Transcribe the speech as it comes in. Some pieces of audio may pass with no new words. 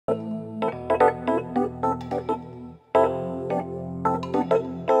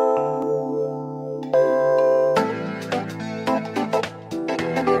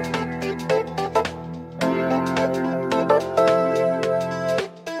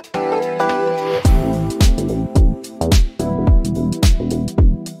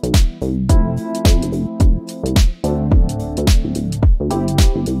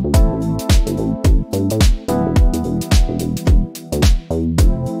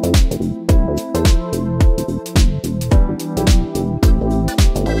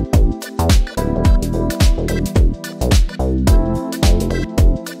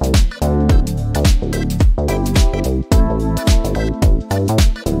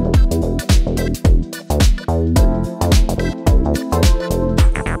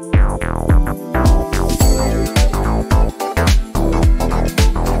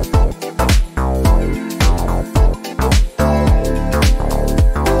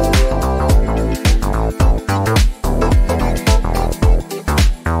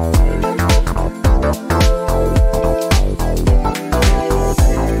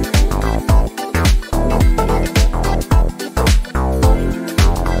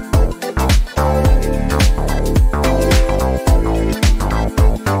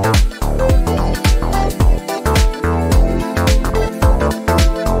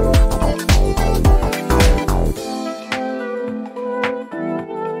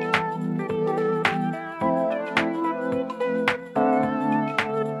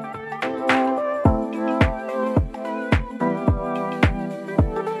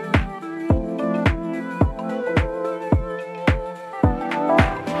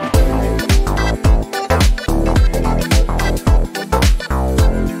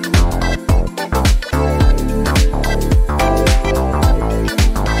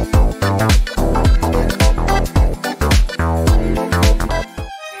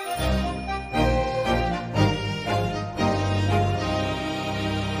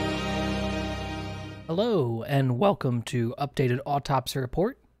Hello, and welcome to Updated Autopsy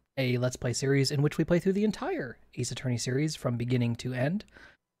Report, a Let's Play series in which we play through the entire Ace Attorney series from beginning to end.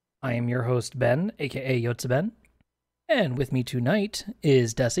 I am your host, Ben, aka Yotsuben, and with me tonight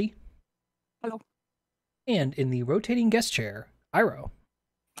is Desi. Hello. And in the rotating guest chair, Iro.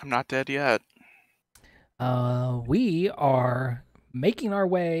 I'm not dead yet. We are making our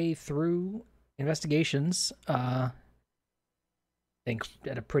way through investigations, I think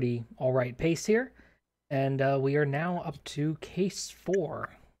at a pretty alright pace here. And we are now up to case 4,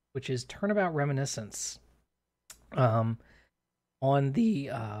 which is Turnabout Reminiscence. On the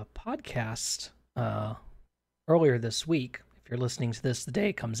podcast earlier this week, if you're listening to this the day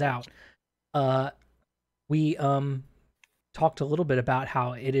it comes out, we talked a little bit about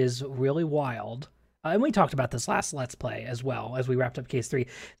how it is really wild. And we talked about this last Let's Play as well, as we wrapped up case 3.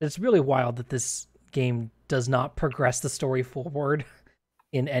 That it's really wild that this game does not progress the story forward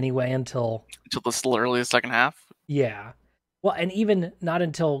in any way until this literally the second half. Yeah. Well, and even not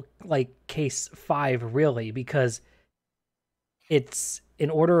until like case 5 really, because it's in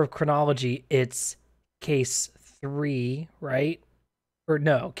order of chronology, it's case 3, right? Or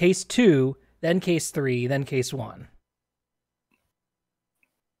no, case 2, then case 3, then case 1.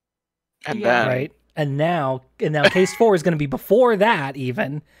 And then right? And now case 4 is going to be before that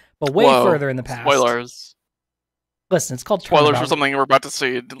even, but way further in the past. Spoilers. Listen, it's called Spoilers Turnabout. for something we're about to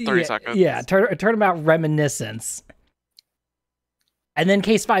see in 30 seconds. Yeah, Turnabout Reminiscence. And then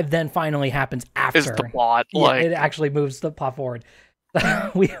case 5 then finally happens after. Is the plot. Yeah, it actually moves the plot forward.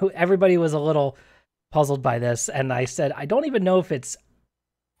 Everybody was a little puzzled by this, and I said, I don't even know if I'd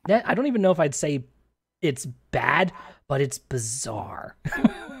say it's bad, but it's bizarre.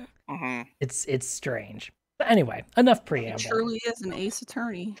 Mm-hmm. It's strange. But anyway, enough preamble. It truly is an Ace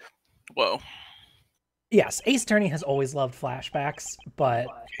Attorney. Whoa. Yes, Ace Attorney has always loved flashbacks, but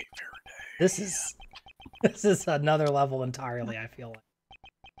this is another level entirely, I feel like.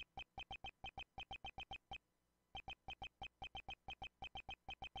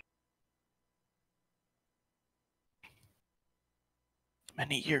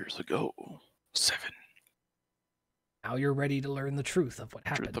 Many years ago. 7. Now you're ready to learn the truth of what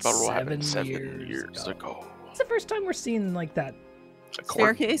happened, Truth about what happened 7 years ago. It's the first time we're seeing like that.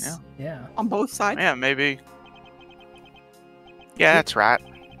 Staircase? Yeah. On both sides? Yeah, maybe. Yeah, that's right.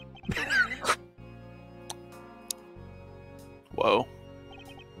 Whoa.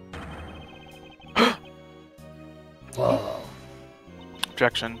 Whoa.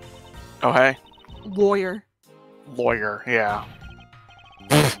 Objection. Oh, hey. Lawyer. Lawyer, yeah.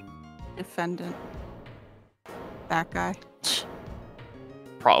 Defendant. That guy.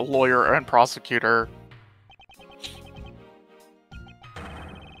 Lawyer and prosecutor.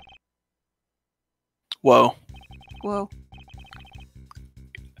 Whoa. Whoa.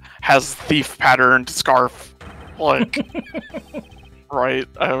 Has thief patterned scarf. Like, right?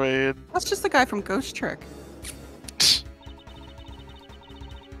 I mean, That's just the guy from Ghost Trick.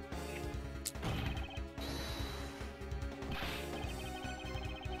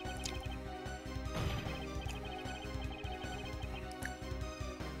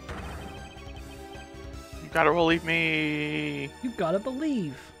 you gotta believe me. You gotta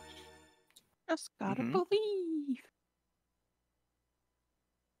believe. Just gotta Mhm. believe.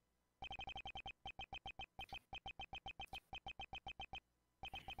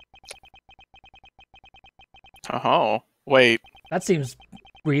 Oh, wait. That seems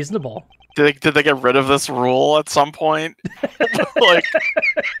reasonable. Did they get rid of this rule at some point? Like,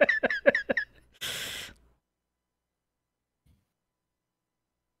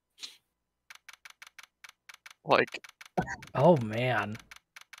 like, Oh man.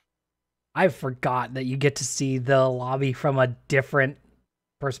 I forgot that you get to see the lobby from a different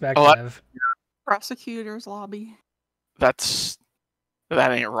perspective. Prosecutor's lobby. that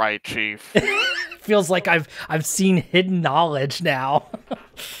ain't right, Chief. Feels like I've seen hidden knowledge now.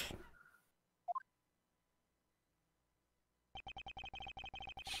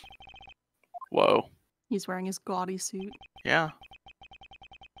 Whoa. He's wearing his gaudy suit. Yeah.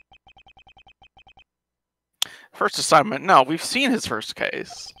 First assignment. No, we've seen his first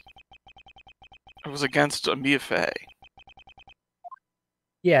case. It was against Mia Fey.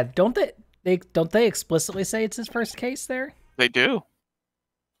 Yeah, don't they explicitly say it's his first case there? They do.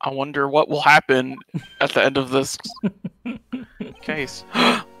 I wonder what will happen at the end of this case.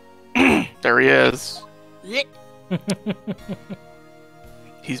 There he is.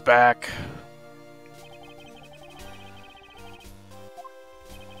 He's back.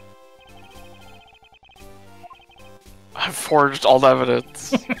 I've forged all the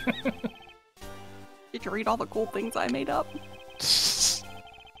evidence. Did you read all the cool things I made up?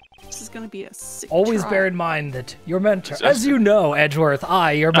 This is gonna be a sick Always try. bear in mind that your mentor, as you know, Edgeworth,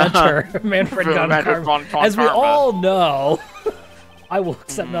 your mentor, Manfred von Karma, as we all know, I will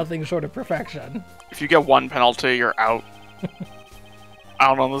accept nothing short of perfection. If you get one penalty, you're out.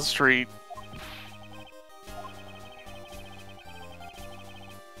 Out on the street.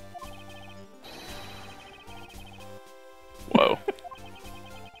 Whoa.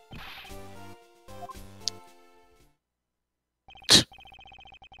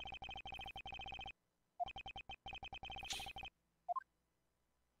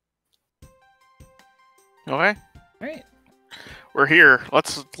 Okay. Right. We're here.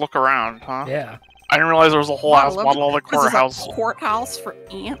 Let's look around, huh? Yeah. I didn't realize there was a whole Wow, ass look, model of the this is a courthouse. courthouse for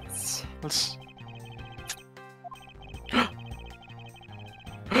ants. Let's...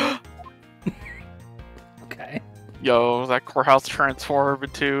 Okay. Yo, that courthouse transformed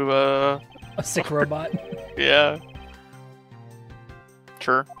into A sick robot. yeah.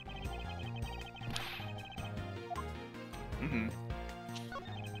 Sure. Mm-hmm.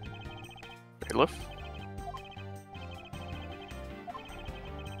 Bailiff.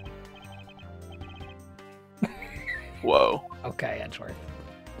 Whoa. Okay, Edgeworth.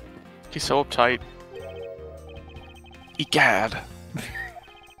 He's so uptight. Egad.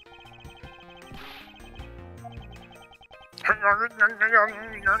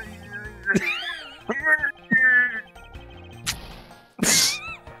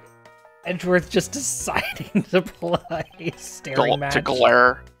 Edgeworth just deciding to play staring match. To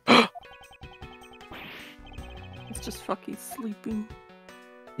glare. It's just fucking sleeping.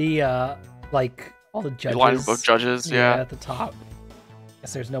 The like all the judges. The lineup of judges, yeah. At the top.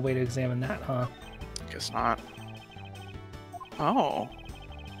 Guess there's no way to examine that, huh? Guess not. Oh.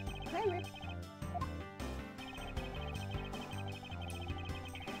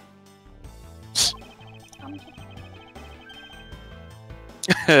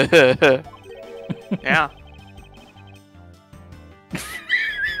 Yeah.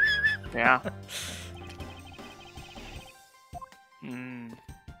 Yeah.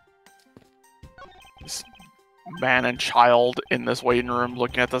 This man and child in this waiting room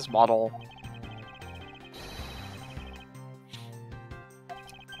looking at this model.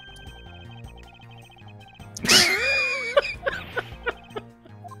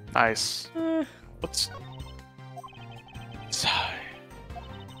 Nice. Let's sigh.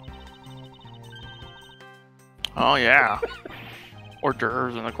 Oh yeah. Hors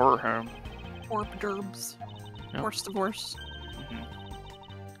d'oeuvres in the courtroom. Orb derbs. Yep. Horse divorce. Mhm.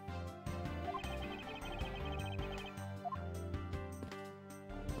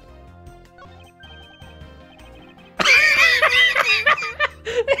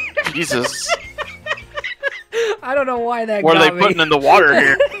 Jesus. I don't know why that What are got they me. putting in the water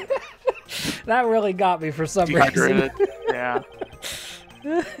here? That really got me for some reason. Dehydrated. Yeah.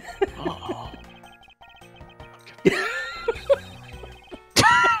 Oh.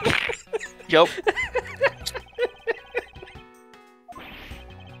 Yup.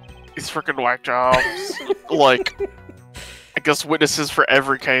 These freaking whack jobs. Like, I guess witnesses for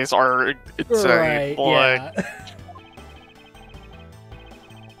every case are insane. Right, Like, yeah.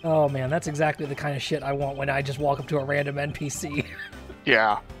 Oh man, that's exactly the kind of shit I want when I just walk up to a random NPC.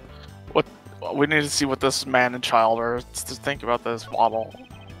 yeah. What we need to see what this man and child are to think about this model.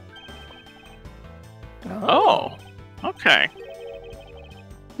 Oh. Okay.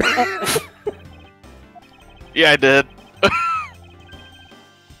 Yeah, I did.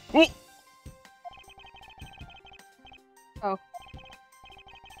 Ooh. Oh.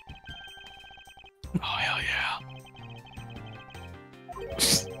 Oh, hell yeah.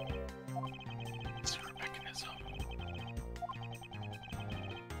 Super mechanism.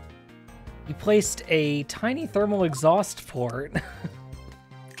 You placed a tiny thermal exhaust port.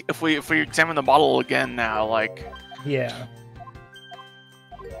 If we examine the model again now, like, Yeah.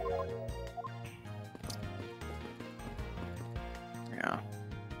 yeah.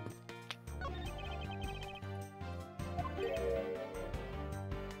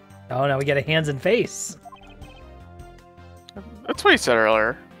 Oh, now we get a hands and face. That's what he said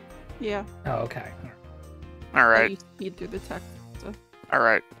earlier. Yeah. Oh, okay. All right. You speed through the text. So. All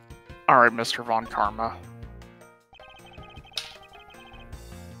right. All right, Mr. Von Karma.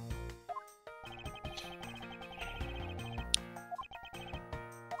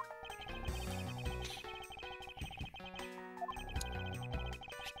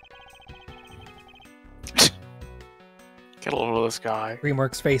 Get a load of this guy.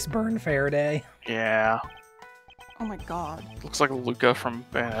 DreamWorks face burn Faraday. Yeah. Oh my god. Looks like Luca from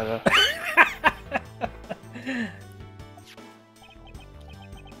Bayonetta.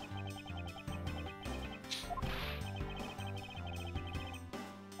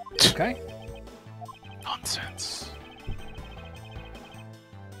 Okay. Nonsense.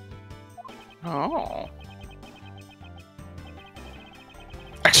 Oh.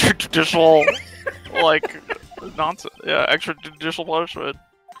 Extrajudicial, like, nonsense. Yeah, extrajudicial punishment.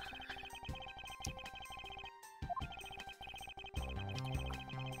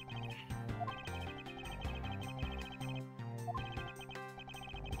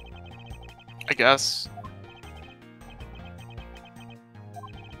 I guess.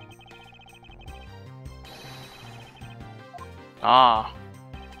 Ah.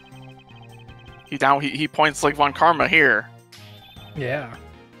 He points like Von Karma here. Yeah.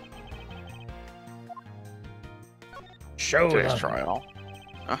 Show Today's them. trial.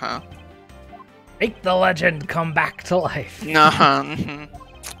 Uh-huh. Make the legend come back to life. Uh-huh.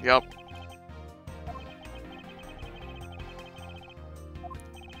 Yep.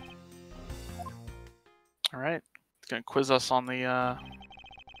 Alright. It's gonna quiz us on the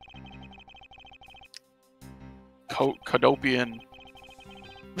Codopian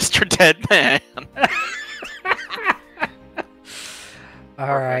Mr. Deadman.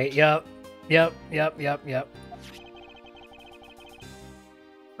 All right. Yep.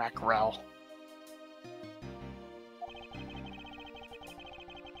 Mackerel.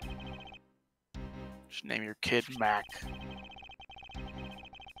 Just name your kid Mac.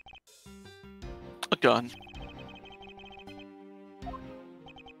 A gun.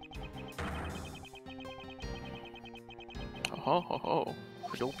 Oh ho ho.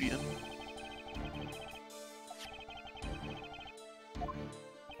 Codopian.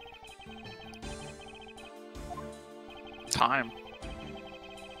 Time.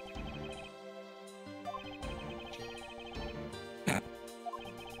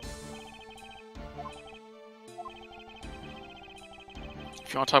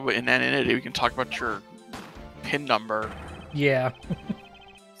 If you want to talk about inanimity, we can talk about your PIN number. Yeah.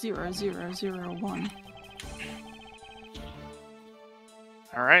 0001.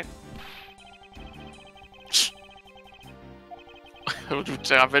 Alright.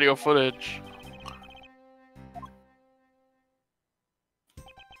 Video footage.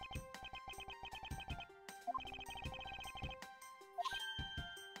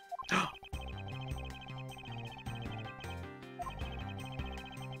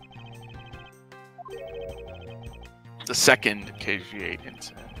 The second KG8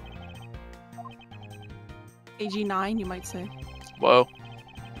 incident. AG9, you might say. Whoa.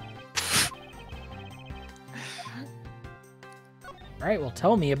 All right. Well,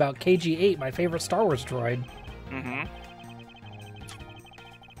 tell me about KG8, my favorite Star Wars droid. Mm-hmm.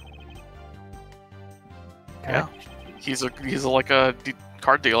 Okay. Yeah. He's like a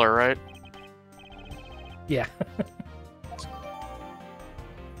card dealer, right? Yeah.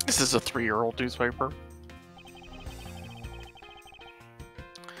 This is a 3-year-old newspaper.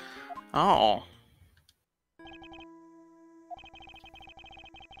 Oh.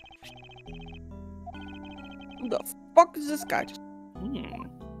 Who the fuck is this guy? Hmm.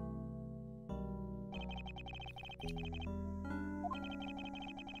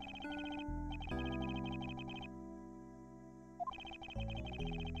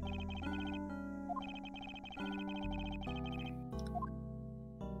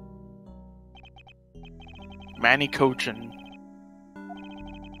 Manny Cochin.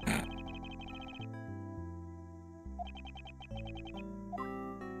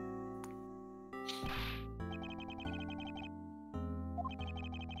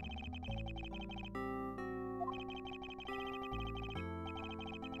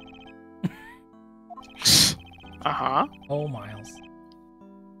 Uh-huh. Oh, Miles.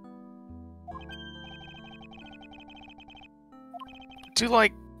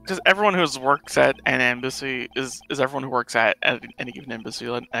 Does everyone who works at an embassy is everyone who works at any given embassy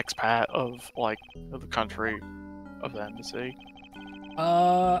an expat of the country of the embassy?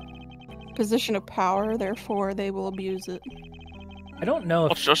 Position of power, therefore they will abuse it. I don't know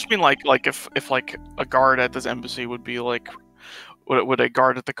Well, if just mean if a guard at this embassy would be like, would a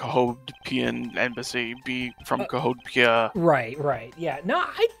guard at the Cahodepian embassy be from Cahodepia? right. Yeah. No,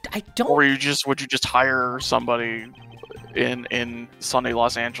 I don't. Or would you just hire somebody in sunny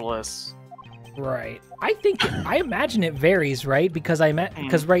Los Angeles? Right. I imagine it varies, right? Because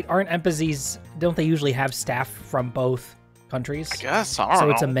right, aren't embassies, don't they usually have staff from both countries? I guess, I don't know.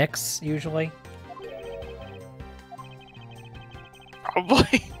 So it's a mix usually.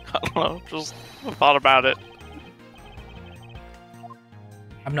 Probably. I don't know. Just thought about it.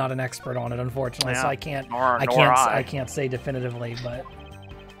 I'm not an expert on it, unfortunately, so Yeah, I can't nor I can't say definitively, but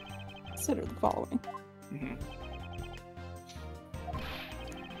Consider the following. Mhm.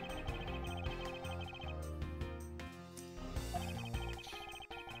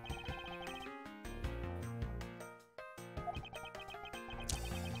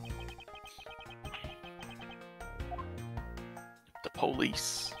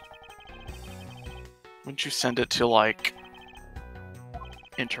 police. Wouldn't you send it to, like,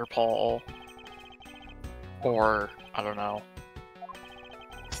 Interpol? Or, I don't know,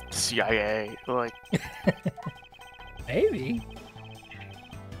 the CIA? Like, Maybe.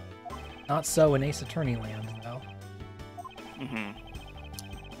 Not so in Ace Attorney land, though. mm-hmm.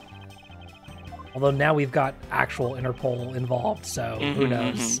 Although now we've got actual Interpol involved, so who Mhm,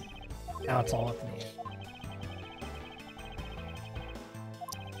 knows? Now it's all up in the air.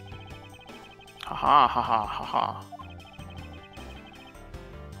 Haha, haha, haha.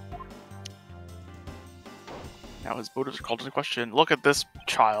 Now his motives are called into question. Look at this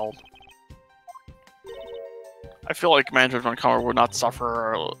child. I feel like Manager Von Comer would not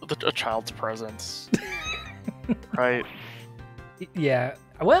suffer a child's presence. Right? Yeah.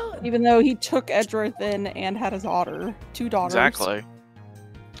 Well, Even though he took Edgeworth in and had his daughter, 2 daughters. Exactly.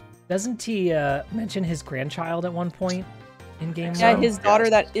 doesn't he mention his grandchild at one point in game? Yeah, mode? his daughter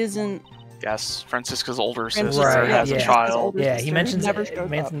Yes. that isn't. Yes, Francisca's older Francisca, sister Right, has yeah. a His child. older Yeah, he sister mentions never shows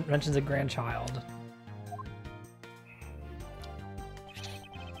up. mentions a grandchild.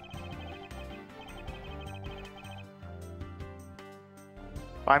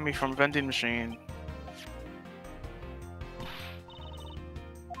 Buy me from vending machine.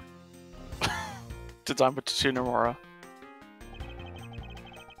 Designed by Tetsuya Nomura.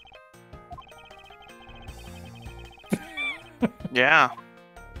 Yeah.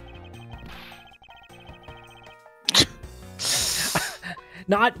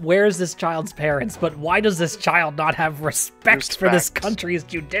 Not where's this child's parents, but why does this child not have respect for this Respect. country's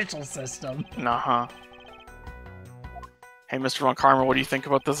judicial system? Nah. Hey, Mr. Von Karma, what do you think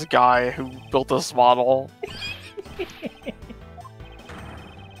about this guy who built this model?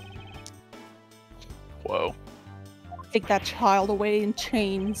 Whoa. Take that child away in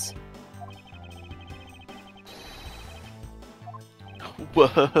chains.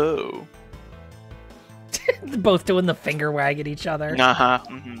 Whoa. Both doing the finger wag at each other. Uh-huh.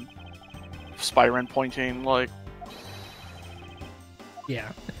 Mm-hmm. Spider-Man pointing, like,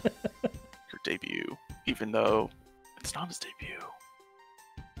 Yeah. your debut, even though it's not his debut.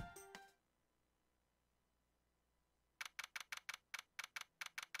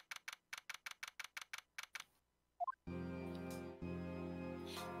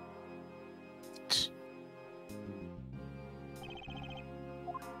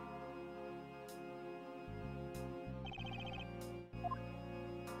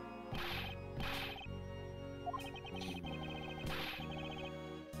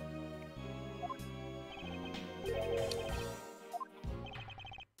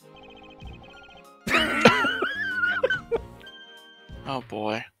 Oh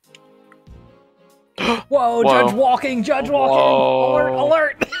boy. Whoa, Whoa. Judge walking, Judge walking! Alert, Whoa.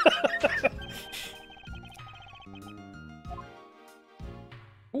 alert!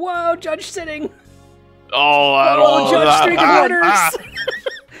 Whoa, Judge sitting! Oh, I Whoa, don't Judge that- streaking ah, orders! ah.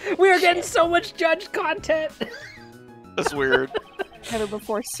 We are getting so much Judge content! That's weird. Never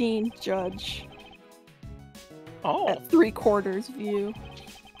before seen Judge Oh. at 3/4 view.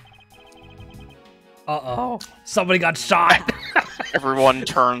 Uh-oh. Somebody got shot! Everyone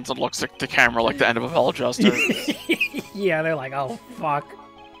turns and looks at the camera like the end of a Bell Justice. Yeah, they're like, oh, fuck.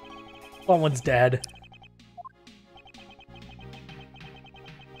 Someone's dead.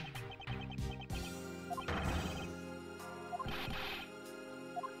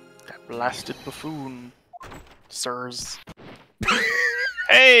 That blasted buffoon. Sirs.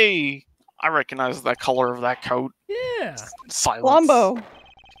 Hey! I recognize that color of that coat. Yeah. Silence. Columbo!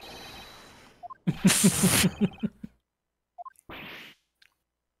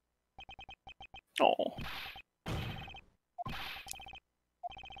 Oh.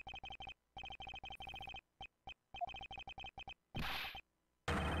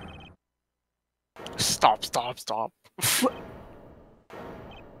 Stop, stop, stop.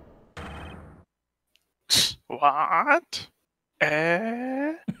 What?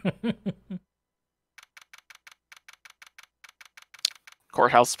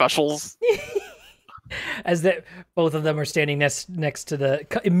 Courthouse specials? As that both of them are standing next to the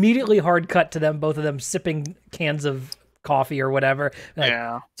immediately hard cut to them, both of them sipping cans of coffee or whatever. Like,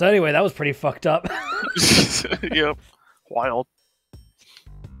 Yeah. so anyway, that was pretty fucked up. Yep. Wild.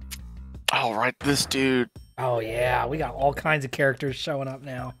 All right, this dude. Oh yeah, we got all kinds of characters showing up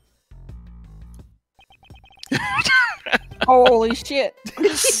now. Holy shit!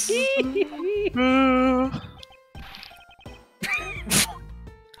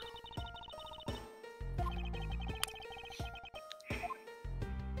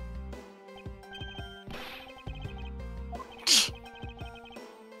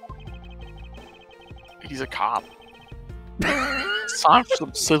 He's a cop. time for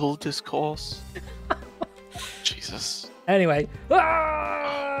some civil discourse. Jesus. Anyway.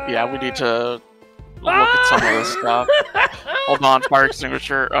 Yeah, we need to look at some of this stuff. Hold on, fire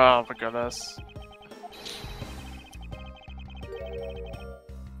extinguisher. Oh my goodness.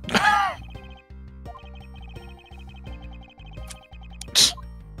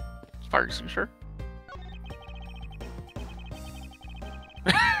 Fire extinguisher.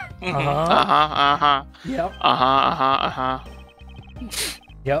 Uh-huh.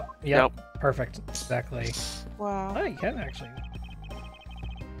 Yep. Yep. Perfect. Exactly. Wow. Oh, you can actually.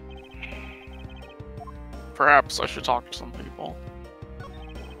 Perhaps I should talk to some people.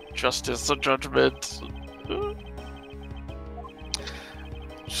 Justice and judgment.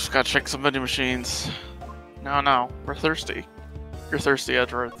 Just gotta check some vending machines. No, we're thirsty. You're thirsty,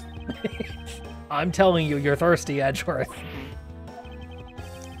 Edgeworth. I'm telling you, you're thirsty, Edgeworth.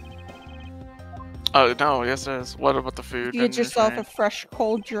 Oh, no, yes it is. What about the food? You get yourself a fresh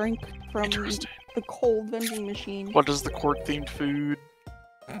cold drink from Interesting. the cold vending machine. What is the court-themed food?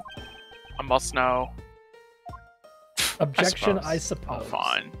 I must know. Objection, I suppose. Oh,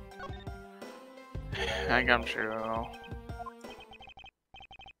 fine. I got you.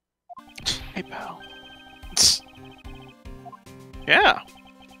 Hey, pal. Yeah.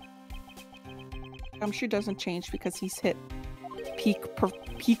 Gumshoe doesn't change because he's hit peak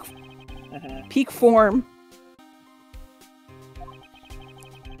form.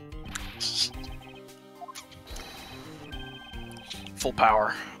 Full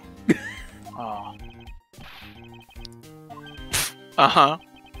power. Oh. Uh-huh.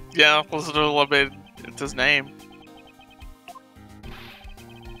 Yeah, listen to a little bit. It's his name.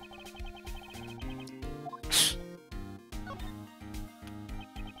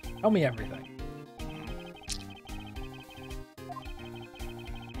 Tell me everything.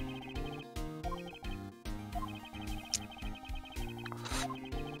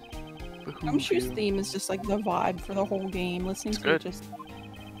 Gumshoe's theme is just like the vibe for the whole game. Listening to it just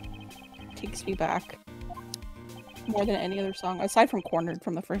takes me back more than any other song, aside from Cornered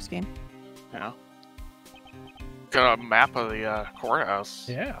from the first game. Yeah. Got a map of the courthouse.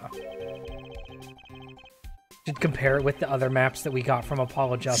 Yeah. Should compare it with the other maps that we got from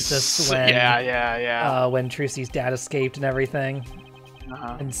Apollo Justice when when Trucy's dad escaped and everything,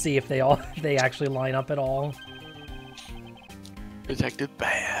 and see if they actually line up at all. Detective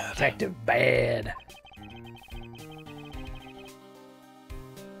Bad. Detective Bad.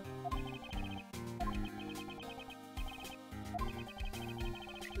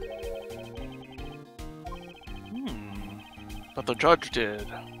 But the judge did.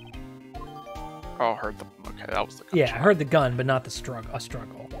 Oh, heard the. Okay, that was the. Yeah, I heard the gun, but not the struggle. A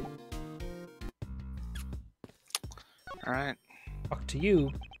struggle. All right. Fuck to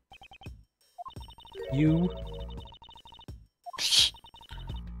you. You.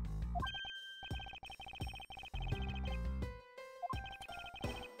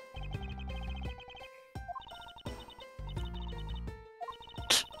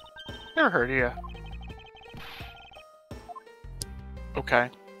 Never heard of you. Okay.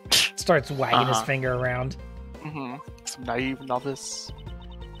 Starts wagging his finger around. Some naive novice.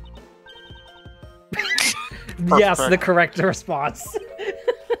 Yes, the correct response.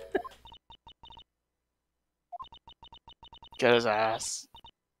 Get his ass.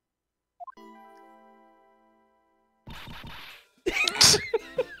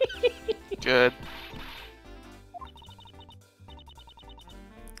 Good.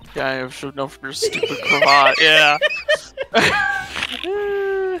 Yeah, I should know from your stupid cravat. Yeah.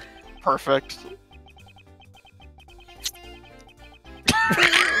 Perfect.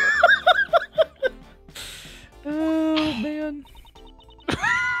 Oh man.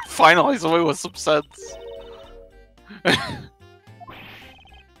 Finally, somebody with some sense.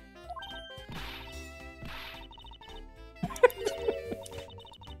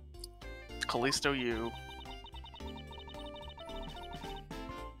 Callisto, you.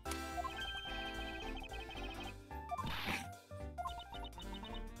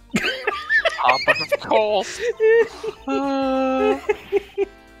 But of course.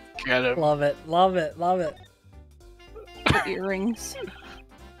 Get him. Love it, love it, love it. The earrings.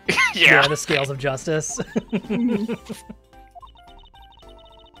 Yeah. The scales of justice.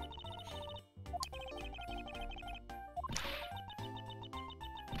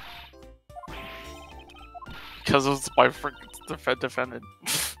 Because it's my freaking defendant.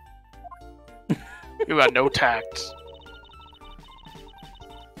 You got no tact.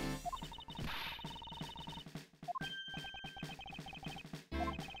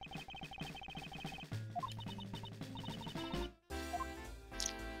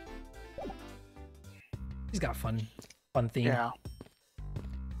 He's got fun theme. Yeah.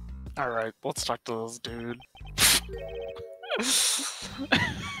 Alright, let's talk to this dude.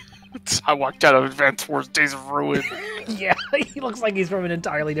 I walked out of Advance Wars Days of Ruin. Yeah, he looks like he's from an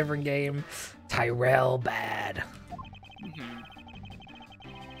entirely different game. Tyrell Bad. Mhm.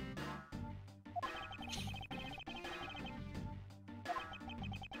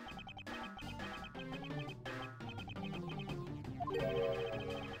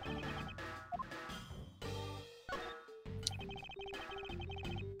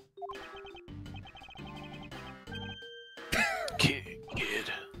 Kid.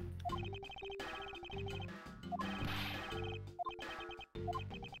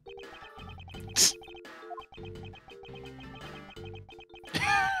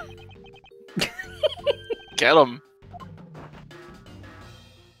 Get him.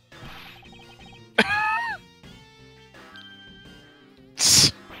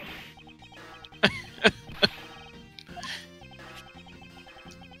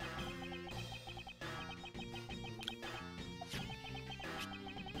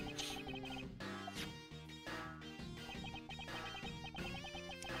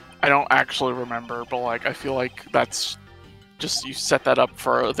 I don't actually remember, but like I feel like that's just you set that up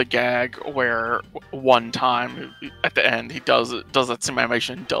for the gag where one time at the end he does that same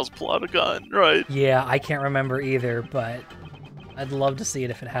animation, does pull out a gun, right? Yeah, I can't remember either, but I'd love to see it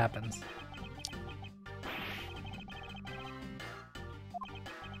if it happens.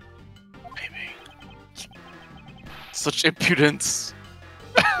 Maybe. Such impudence.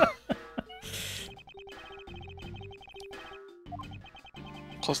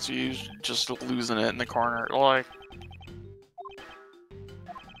 Close to you just losing it in the corner, like.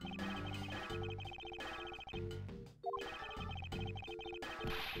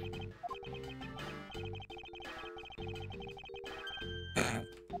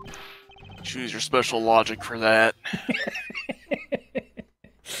 Choose your special logic for that.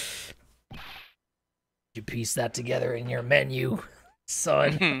 You piece that together in your menu,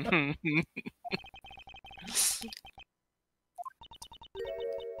 son.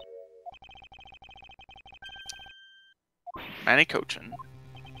 Manny coaching.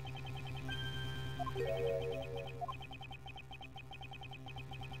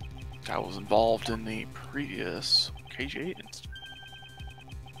 Guy was involved in the previous KG8 incident.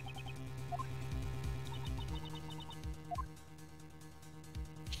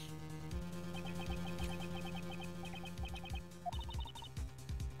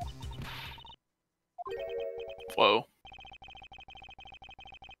 Whoa.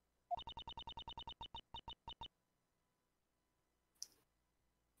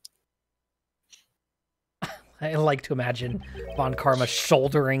 I like to imagine Von Karma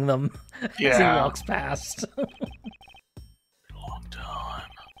shouldering them as he walks past. Long time.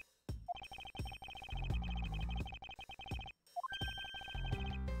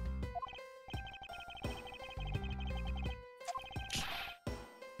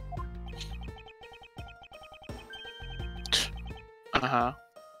 Uh-huh.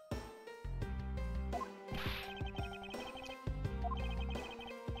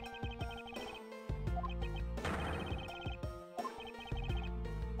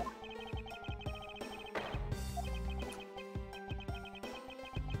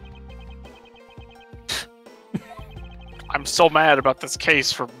 I'm so mad about this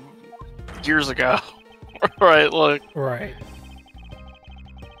case from years ago. Right, look. Right.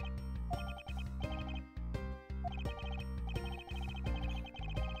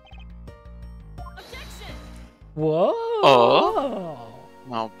 Whoa!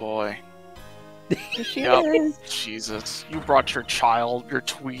 Oh boy. Here she Yep. is. Jesus. You brought your child, your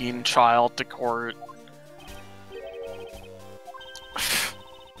tween child to court.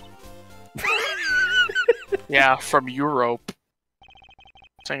 Yeah, from Europe.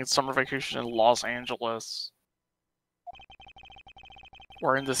 Saying it's summer vacation in Los Angeles.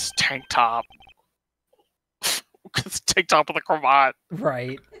 Wearing this tank top. This tank top with a cravat.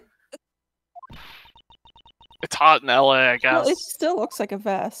 Right. It's hot in LA, I guess. Well, it still looks like a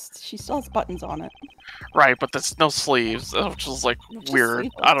vest. She still has buttons on it. Right, but there's no sleeves, which is like Just weird.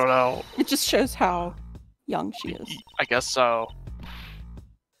 sleeveless. I don't know. It just shows how young she is. I guess so.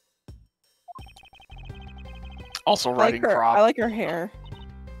 Also riding crop. I like her hair.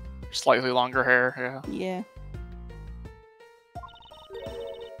 Slightly longer hair, yeah. Yeah.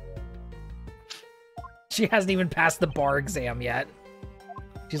 She hasn't even passed the bar exam yet.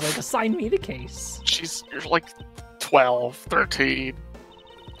 She's like, assign me the case. You're like 12, 13.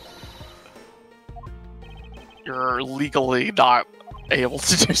 You're legally not able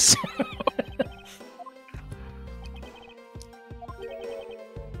to do so.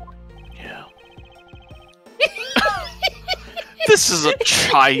 Yeah. The This is a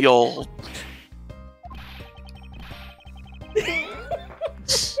child.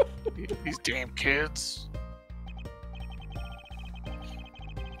 These damn kids.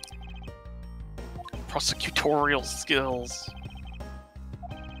 Prosecutorial skills.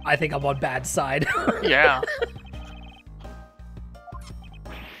 I think I'm on bad side. Yeah.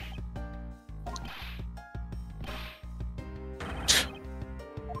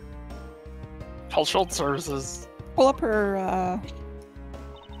 Cultural services. Pull up her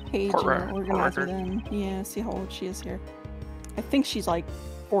page Court and organize her record. then. Yeah, see how old she is here. I think she's like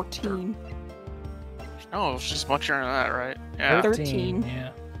 14. No, she's much younger than that, right? Yeah. 13.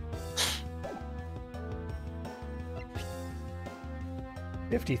 Yeah.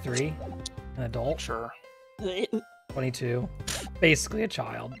 53. An adult. Sure. 22. Basically a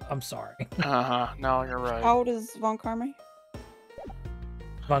child. I'm sorry. No, you're right. How old is Von Karma?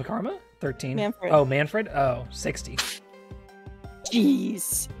 Von Karma? 13. Manfred. Oh, Manfred? Oh, 60.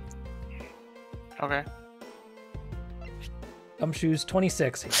 Jeez. Okay. Gumshoe's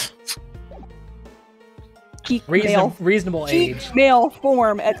 26 here. Peak male. Reasonable Peak age. male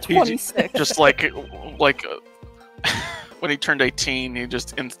form at 26. Just like when he turned 18, he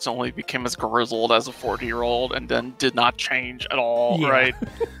just instantly became as grizzled as a 40-year-old and then did not change at all, Yeah. right?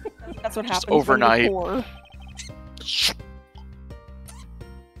 That's what just happens overnight. when you're poor.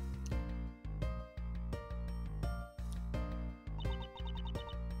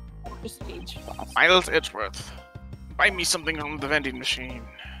 Just age fast. Miles Edgeworth, buy me something from the vending machine.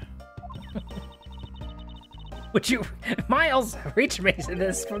 Would you... Miles, reach me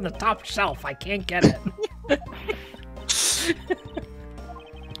this from the top shelf. I can't get it.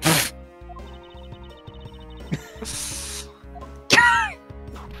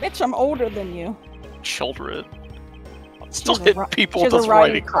 Bitch, I'm older than you. Children. Still She's a hitting ri- people she with has this a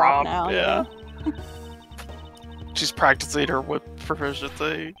writing writing crop crop. now, Yeah. She's practicing her whip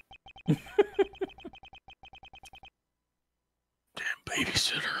proficiency. Damn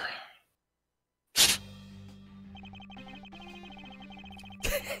babysitter.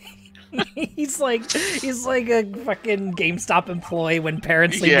 he's like a fucking GameStop employee when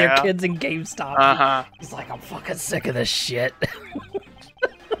parents leave their Yeah. kids in GameStop. Uh-huh. He's like, I'm fucking sick of this shit.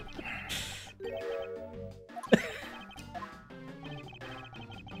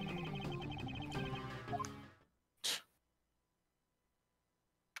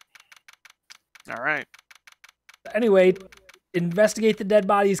 Alright. Anyway, investigate the dead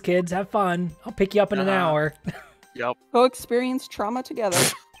bodies, kids. Have fun. I'll pick you up in an Uh-huh. hour. Yep. Go experience trauma together.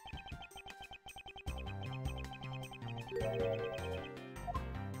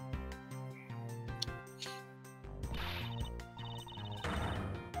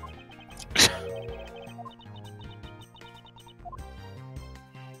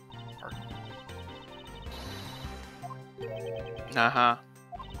 Uh-huh.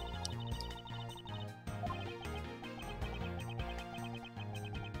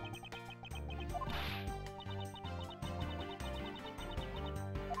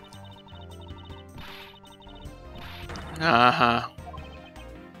 Uh-huh.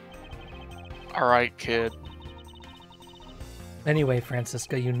 Alright, kid. Anyway,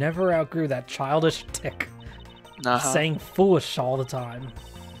 Francisca, you never outgrew that childish tick. Uh-huh. Saying foolish all the time.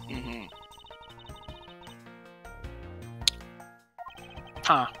 Mm-hmm.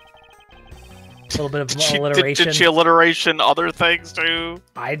 Huh. A little bit of Did alliteration. she alliteration other things too?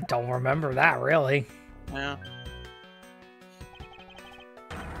 I don't remember that, really. Yeah.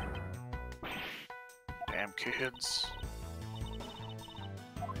 Damn kids.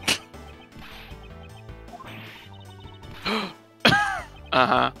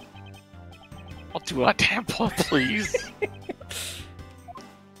 Uh-huh. I'll do a damn plot, please.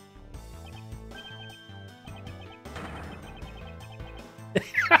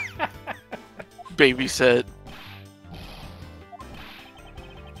 Babysit.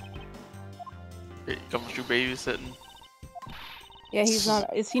 Here comes you babysitting. Yeah, he's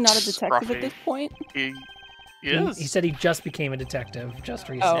not. Is he not a detective Scruffy. at this point? He is. He said he just became a detective just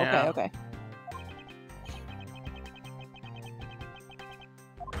Oh, recently. okay, Yeah. okay.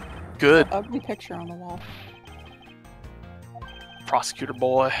 Good. Ugly picture on the wall. Prosecutor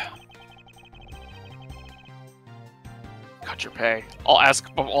boy. Cut your pay. I'll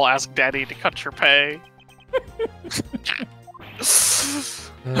ask Daddy to cut your pay.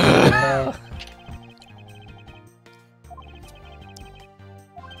 Uh,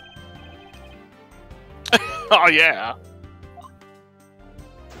 Oh yeah.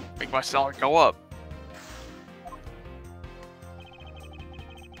 Make my salary go up.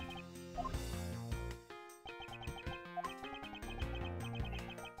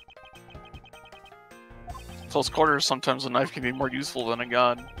 Close quarters, sometimes a knife can be more useful than a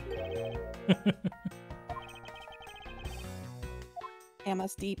gun. Damn,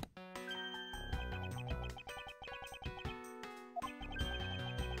 that's deep.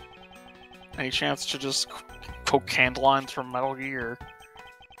 Any chance to just quote canned lines from Metal Gear?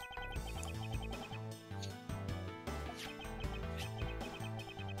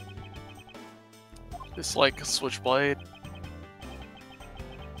 It's like a switchblade.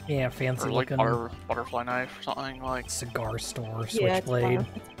 Yeah, fancy Or like looking butterfly knife or something like. cigar store Yeah, switchblade.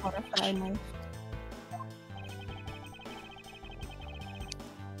 it's a butterfly knife.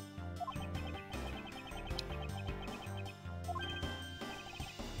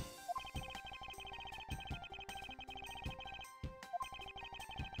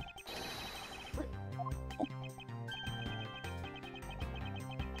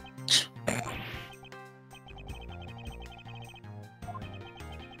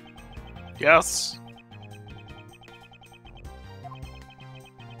 Yes.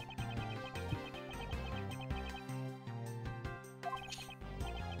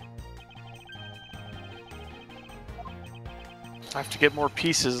 I have to get more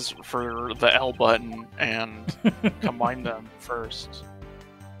pieces for the L button and combine them first.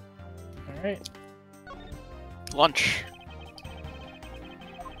 Alright. Lunch.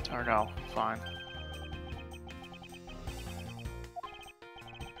 Or no, fine.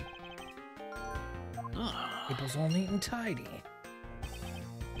 People's all neat and tidy.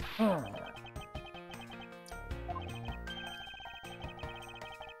 Oh.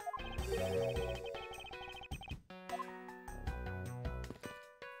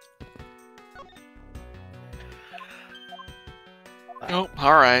 Oh,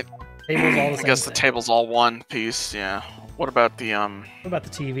 alright. Table's all the I same guess the thing. table's all one piece, yeah. What about the, What about the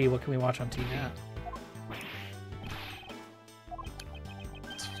TV? What can we watch on TV?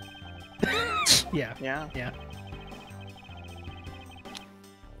 Yeah. Yeah. Yeah.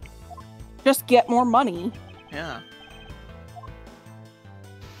 Just get more money. Yeah.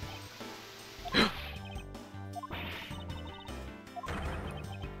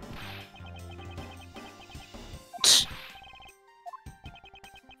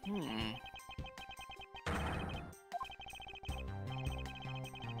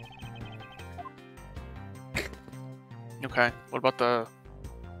 Okay, what about the...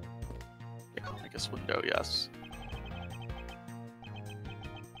 Yeah, I guess window, yes.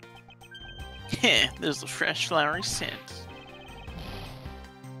 There's a fresh flowery scent.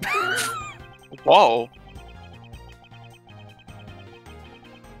 Whoa!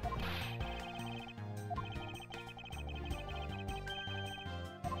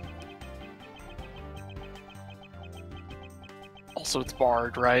 Also, it's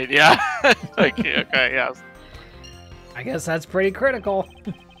barred, right? Yeah. Like, okay, yes. I guess that's pretty critical.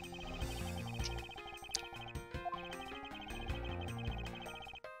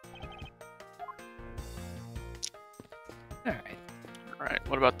 Alright. Right,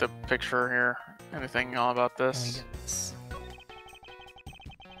 what about the picture here? Anything about Let me this? get this.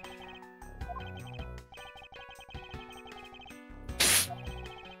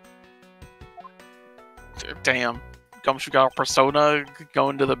 Damn. Gumshoe got a persona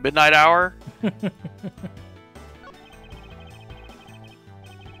going to the midnight hour? The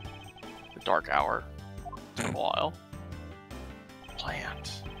dark hour. It's been a while.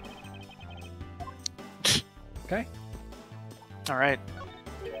 Plant. Okay. Alright.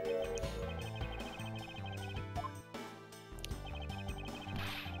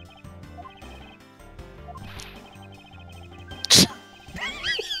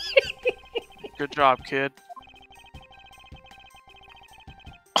 Good job, kid.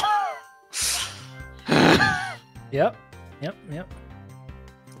 Yep. Yep. Yep.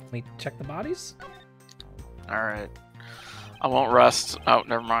 Let me check the bodies. Alright. I won't rest. Oh,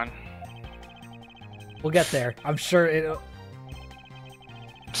 never mind. We'll get there. I'm sure it.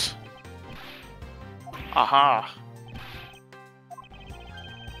 Aha.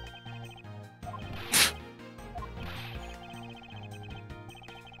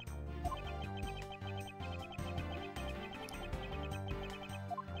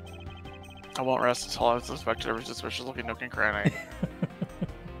 I won't rest until I've suspected every suspicious looking nook and cranny.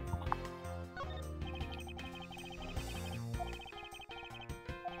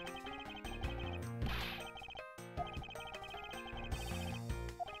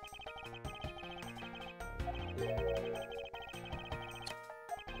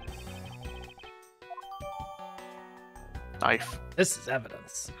 Knife. This is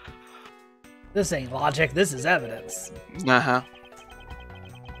evidence. This ain't logic. This is evidence. Uh-huh.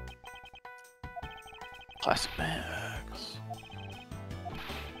 Plastic bags.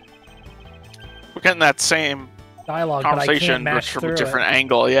 We're getting that same dialogue, but I can't conversation, but match from through a different it.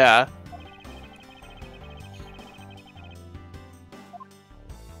 angle. Yeah.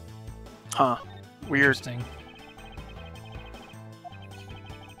 Huh. Weird. Interesting.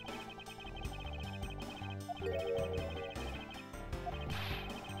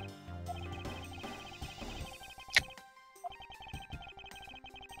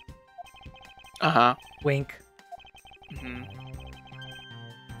 Uh-huh. Wink. Mm-hmm.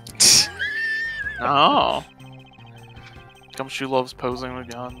 No. Gumshoe loves posing with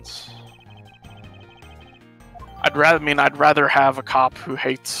guns. I'd rather have a cop who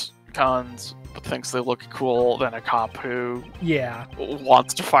hates guns but thinks they look cool than a cop who Yeah.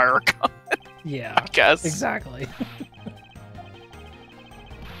 wants to fire a gun. Yeah. I guess. Exactly.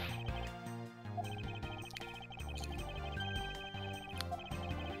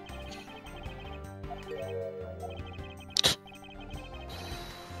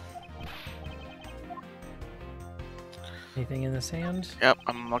 Anything in the sand? Yep,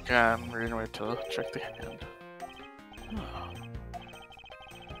 I'm looking. I'm reading away to check the hand.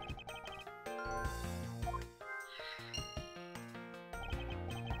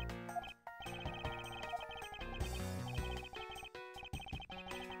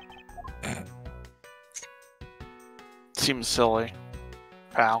 Seems silly,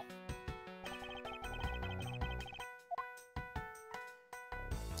 pal.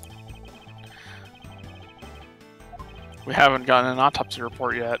 We haven't gotten an autopsy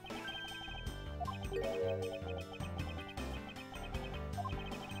report yet.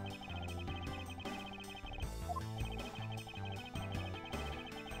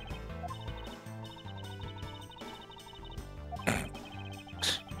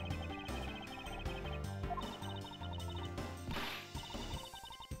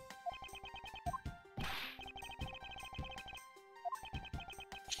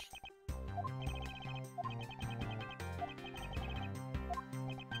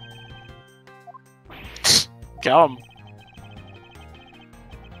 Got him.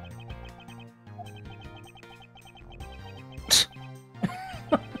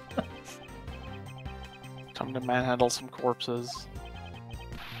 Time to manhandle some corpses.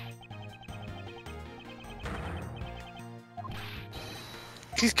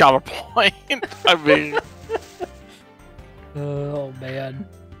 He's got a point. I mean, Oh man.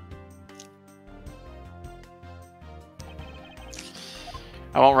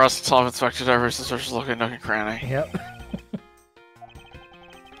 I won't rest until I've inspected every suspicious looking nook and cranny. Yep.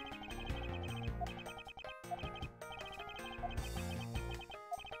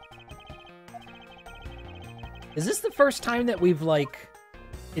 Is this the first time that we've like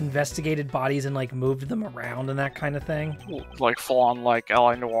investigated bodies and like moved them around and that kind of thing? Like full on like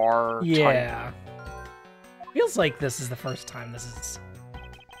L.A. Noire. Yeah. Feels like this is the first time this has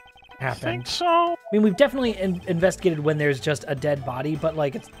I happened. think so. I mean, we've definitely investigated when there's just a dead body, but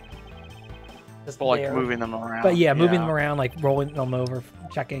like it's just But like there. moving them around. But yeah, moving them around, like rolling them over,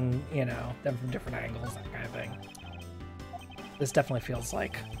 checking, you know, them from different angles, that kind of thing. This definitely feels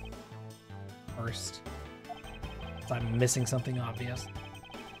like first. So I'm missing something obvious.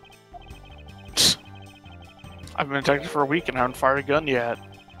 I've been a detective for a week and haven't fired a gun yet.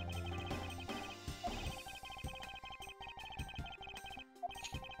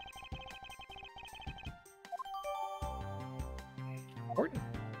 Important.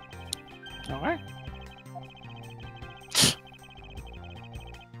 Okay.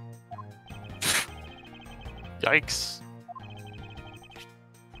 Yikes.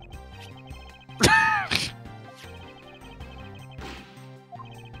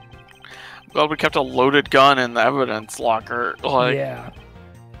 Well, we kept a loaded gun in the evidence locker. Like, Yeah.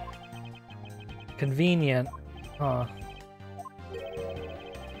 Convenient. Huh.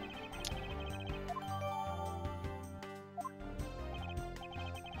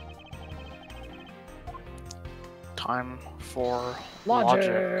 time for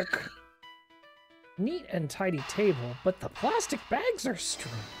Logic. Neat and tidy table, but the plastic bags are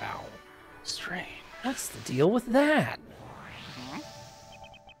strewn out. Strange. What's the deal with that?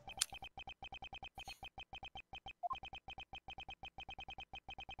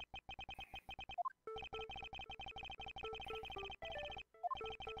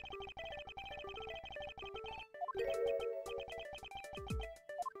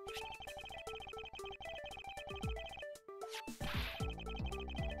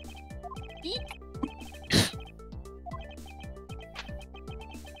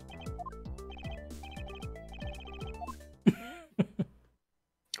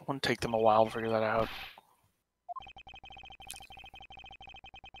 It wouldn't take them a while to figure that out.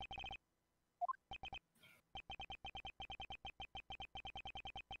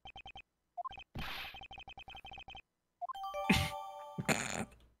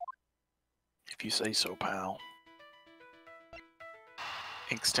 If you say so, pal.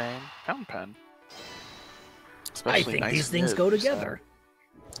 Ink stain, fountain pen. I think these things go together.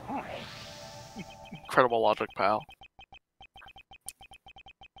 Oh. Incredible logic, pal.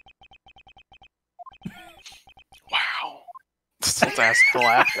 Wow. Let's ask the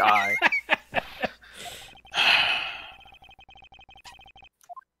laugh guy.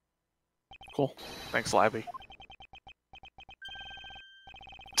 Cool. Thanks, Labby.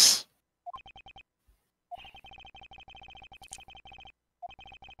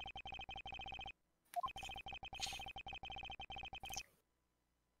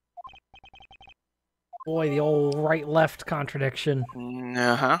 Boy, the old right-left contradiction.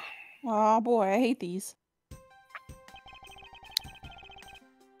 Uh-huh. Oh boy, I hate these.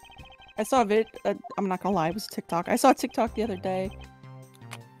 I saw a vid. I'm not gonna lie, it was TikTok. I saw TikTok the other day.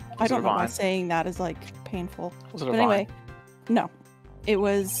 I don't know why saying that is like painful. Was it but a anyway, no, it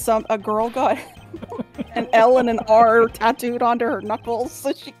was a girl got an L and an R tattooed onto her knuckles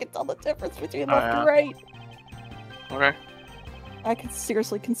so she could tell the difference between left and right. Okay. I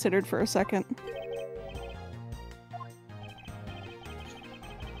seriously considered for a second.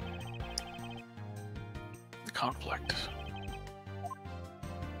 The conflict.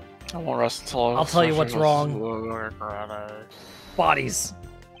 I won't rest until I'll tell you what's wrong. Bodies.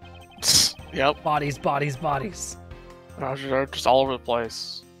 Yep. Bodies, bodies, bodies. They're just all over the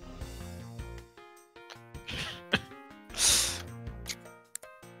place.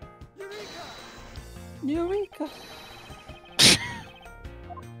 Eureka!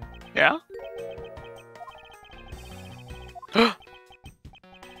 Yeah?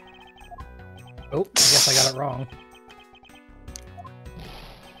 Oh, I guess I got it wrong.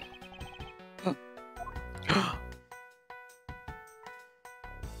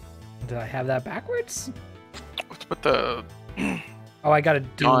 Did I have that backwards? What's with the... Oh, I gotta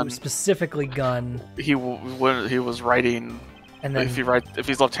do gun. specifically gun. He was writing... And then... If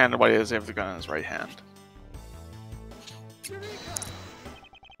he's left-handed, why does he have the gun in his right hand?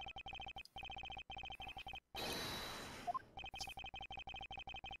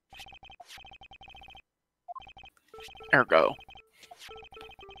 Ergo.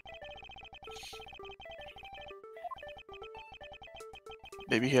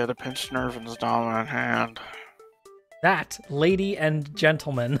 Maybe he had a pinched nerve in his dominant hand. That, lady and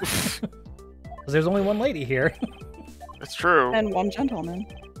gentleman. Because there's only one lady here. It's true. And one gentleman.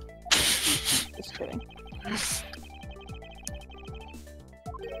 Just kidding.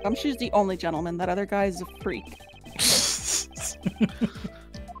 She's the only gentleman. That other guy is a freak.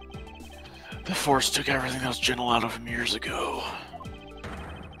 The Force took everything that was gentle out of him years ago.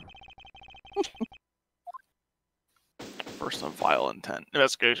 Person of vile intent.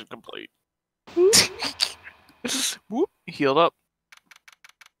 Investigation complete. Whoop. Healed up.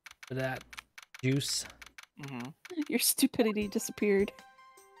 For that juice. Mm-hmm. Your stupidity disappeared.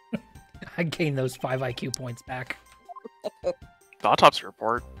 I gained those 5 IQ points back. The autopsy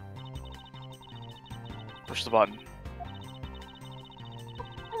report. Push the button.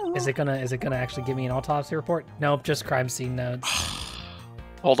 Is it gonna actually give me an autopsy report? Nope, just crime scene notes.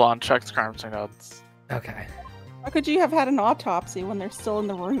 Hold on, check the crime scene notes. Okay. How could you have had an autopsy when they're still in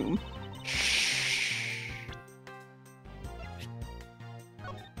the room?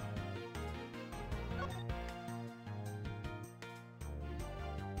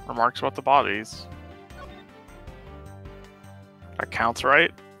 Remarks about the bodies. That counts,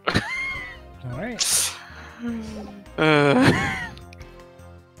 right? Alright. Uh,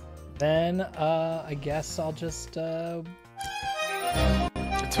 Then, I guess I'll just, It's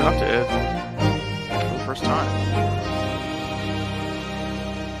enough to it. For the first time.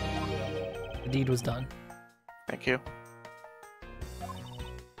 The deed was done. Thank you.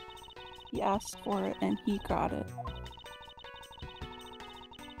 He asked for it and he got it.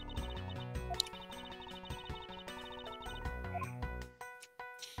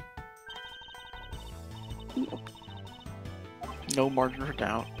 No margin for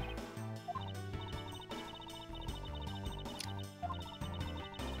doubt.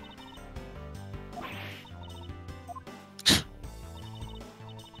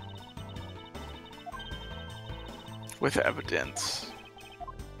 With evidence.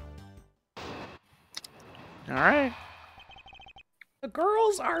 Alright. The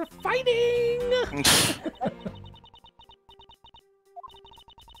girls are fighting!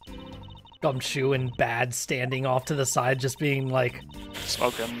 Gumshoe and Bad standing off to the side, just being like...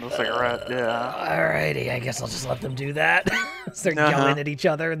 Smoking the cigarette, yeah. Alrighty, I guess I'll just let them do that. Start yelling at each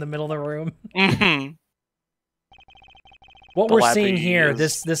other in the middle of the room. Mm-hmm. What the we're seeing lappy here,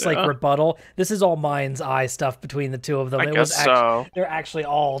 is- this yeah. like rebuttal, this is all mind's eye stuff between the two of them. I guess so. They're actually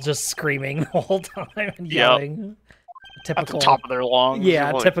all just screaming the whole time and Yep. yelling. At Typical, the top of their lungs. yeah,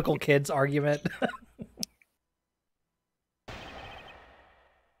 you're like, typical kids argument.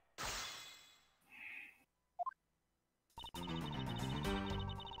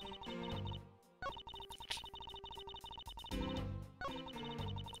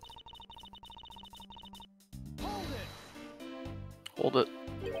 Hold it.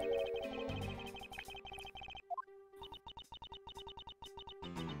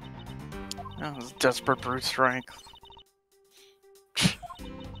 Yeah, this is desperate brute strength.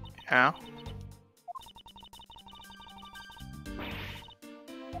 Yeah.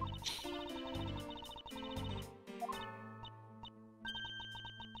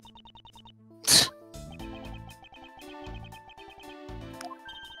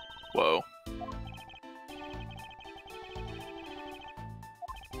 Whoa.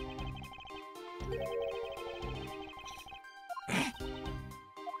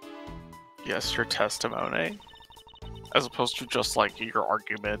 Yes, your testimony. As opposed to just like your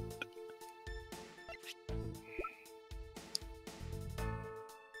argument.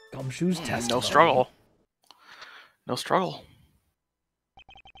 Gumshoe's testimony. No struggle. No struggle.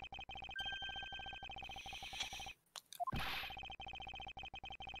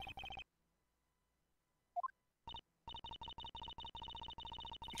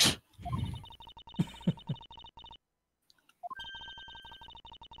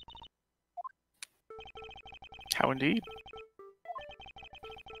 How indeed?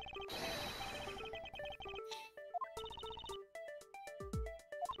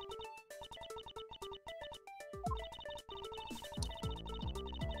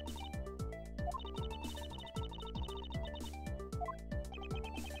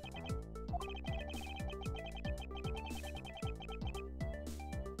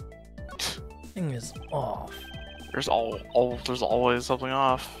 Thing is off. There's there's always something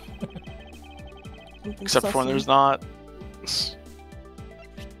off. Something Except for when sussy. there's not.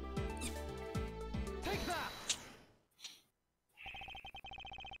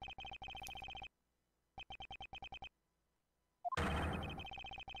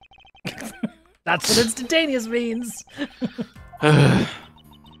 That's what instantaneous means.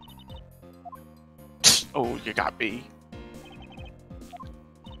 Oh, you got me.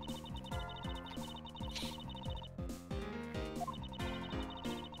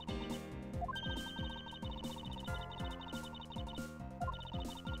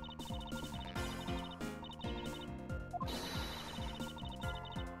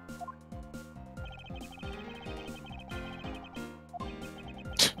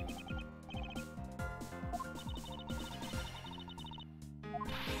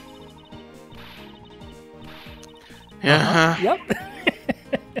 Yeah. Yep.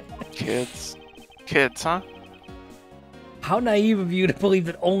 Kids, huh? How naive of you to believe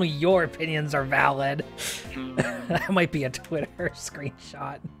that only your opinions are valid. Mm, That might be a Twitter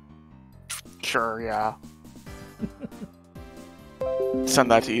screenshot. sure, yeah.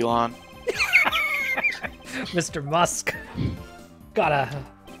 Send that to Elon. Mr. Musk got a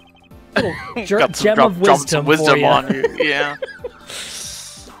little Got gem drop- of drop wisdom, some for wisdom you. on you. Yeah.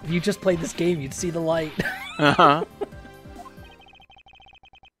 If you just played this game, you'd see the light. Uh-huh.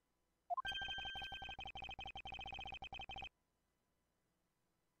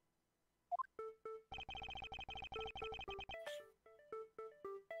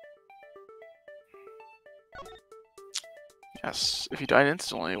 Yes, if he died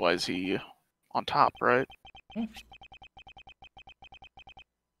instantly, why is he on top, right?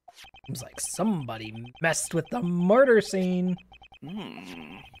 Seems like somebody messed with the murder scene.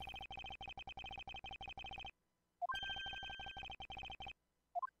 Hmm.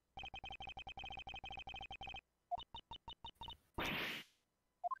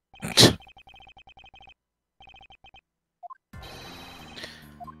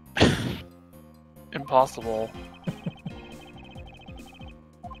 Impossible.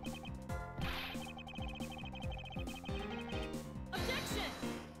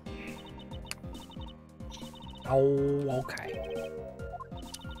 Oh, okay.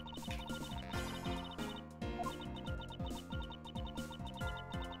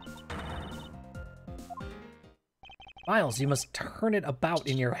 Miles, you must turn it about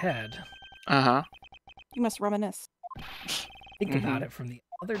in your head. Uh-huh. You must reminisce. Think about it from the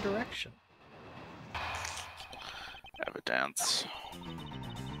other direction. Evidence.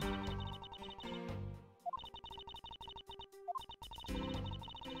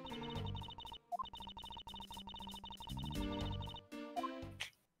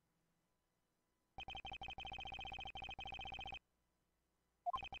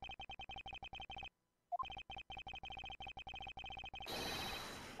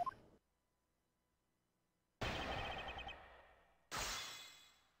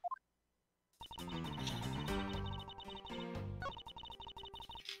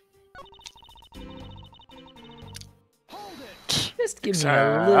 Just give me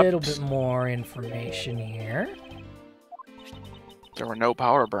a little bit more information here. There were no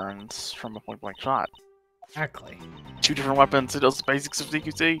power burns from a point-blank shot. Exactly. 2 different weapons. It does the basics of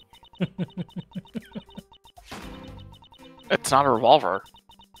CQC. It's not a revolver.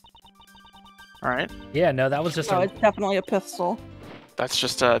 Alright. Yeah, no, that was just it's definitely a pistol. That's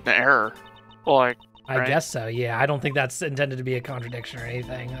just an error. Well, like, I guess so, yeah. I don't think that's intended to be a contradiction or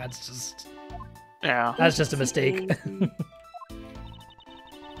anything. That's just... Yeah. That's just a mistake.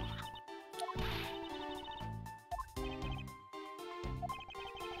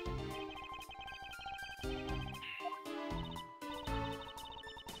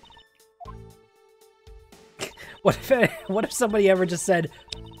 What if somebody ever just said,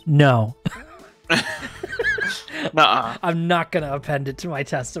 no? Nuh-uh. I'm not going to append it to my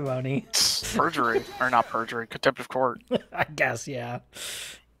testimony. Perjury. Or not perjury. Contempt of court. I guess, yeah.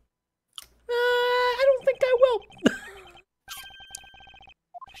 I don't think I will.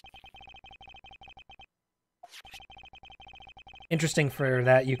 Interesting for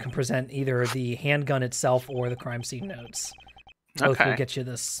that, you can present either the handgun itself or the crime scene notes. Both will get you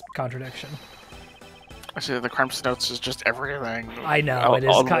this contradiction. Actually, the crime scene notes is just everything. I know, it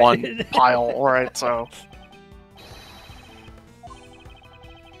is on one pile, alright, so...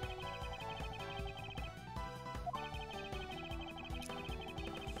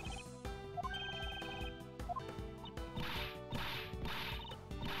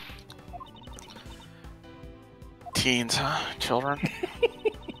 Teens, huh? Children?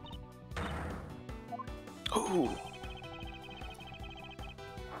 Ooh.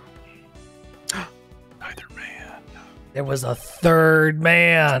 Neither man. There was a third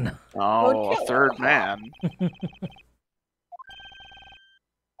man. Oh, a third man.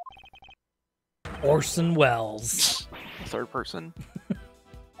 Orson Welles. Third person.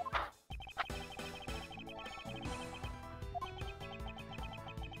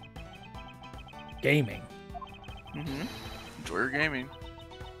 Gaming. Mm-hmm. Enjoy your gaming.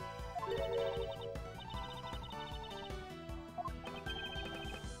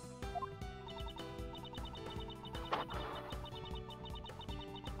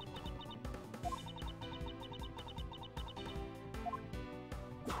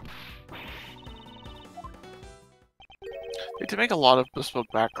 They did make a lot of bespoke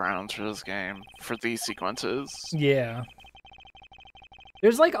backgrounds for this game, for these sequences. Yeah.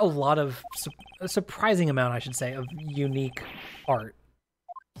 There's like a lot of, a surprising amount, I should say, of unique art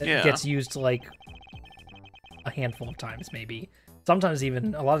that gets used like a handful of times, maybe. Sometimes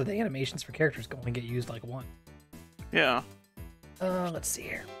even a lot of the animations for characters only get used like one. Yeah. Let's see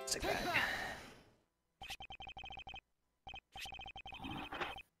here. Stick back.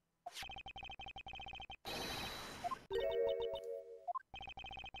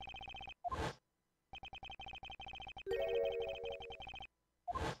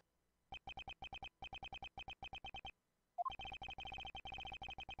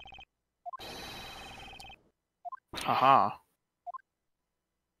 Haha.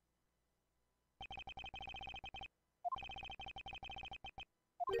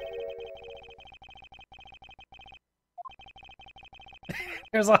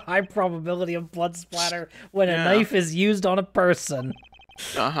 There's a high probability of blood splatter when a knife is used on a person.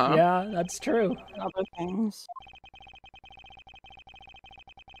 Uh-huh. Yeah, that's true. Other things.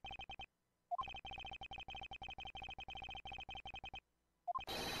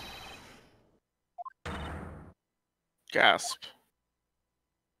 Gasp.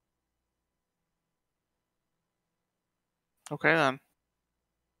 Okay then.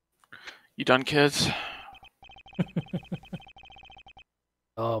 You done, kids?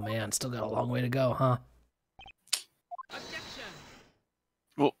 Oh man, still got a long way to go, huh?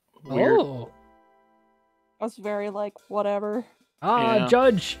 Well, weird. Oh. I was very like, whatever. Ah, Yeah.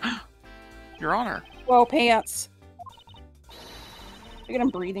 Judge. Your Honor. Whoa, pants. Look at him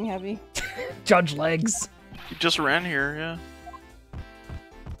breathing heavy. Judge legs. You just ran here, yeah.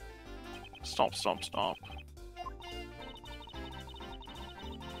 Stomp, stomp, stomp.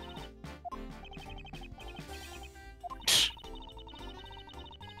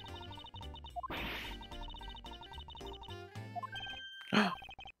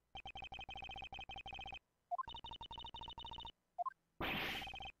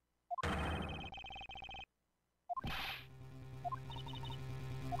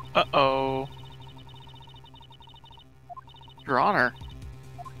 Uh-oh. Your Honor.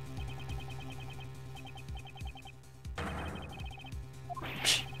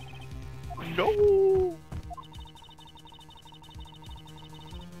 No.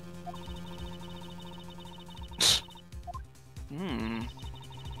 Hmm.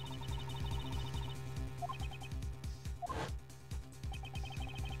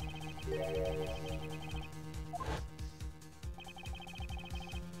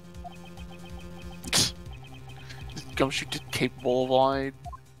 Gumshoe is capable of lying.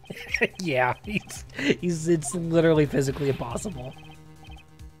 Yeah, it's literally physically impossible.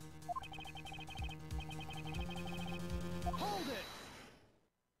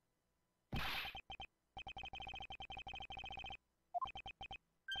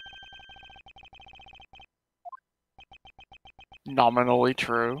 Nominally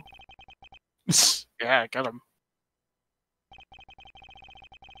true. Yeah, got him.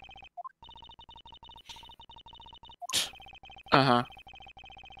 Uh-huh.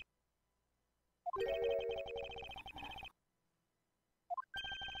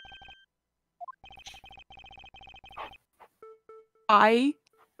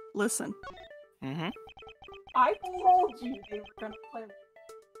 Listen. Mm-hmm. I told you they were gonna play.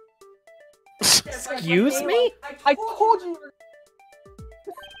 Excuse me? I told you.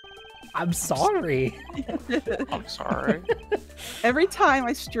 I'm sorry. I'm sorry. Every time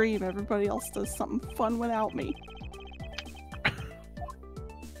I stream, everybody else does something fun without me.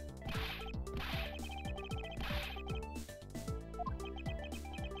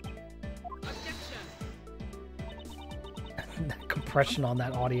 That compression on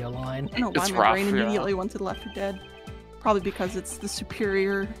that audio line. I don't know why It's my rough, brain yeah. immediately went to Left 4 Dead. Probably because it's the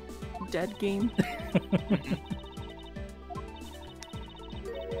superior Dead game.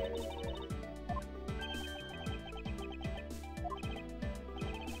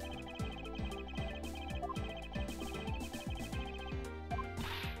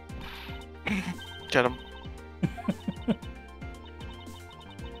 Get him.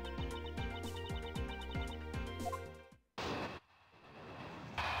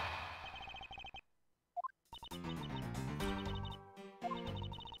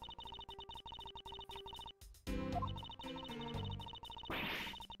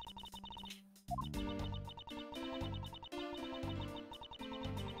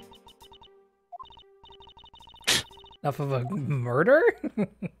 Enough of a murder?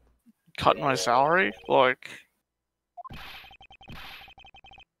 Cutting my salary? Like...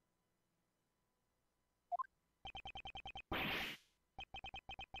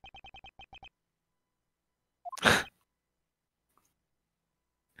 The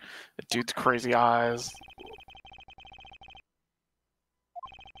dude's crazy eyes.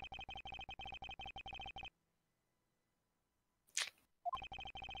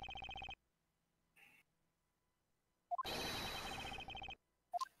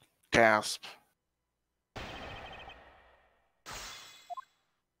 Gasp.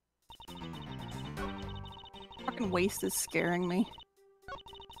 Fucking waist is scaring me.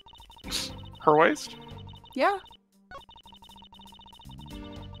 Her waist? Yeah.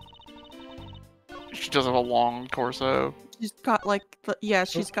 She does have a long torso. She's got like the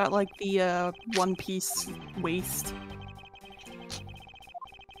she's got like the one piece waist.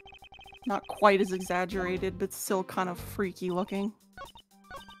 Not quite as exaggerated, but still kind of freaky looking.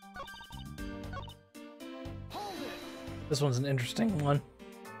 This one's an interesting one.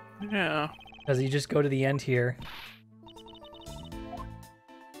 Yeah. Because you just go to the end here.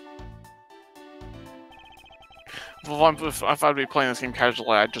 Well, if I'd be playing this game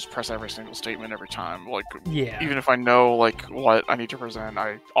casually, I'd just press every single statement every time. Like, Yeah. even if I know, like, what I need to present,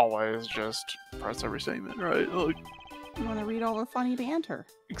 I always just press every statement, right? Like, You want to read all the funny banter?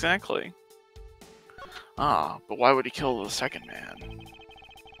 exactly. Ah, but why would he kill the second man?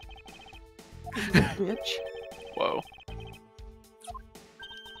 You bitch. Whoa.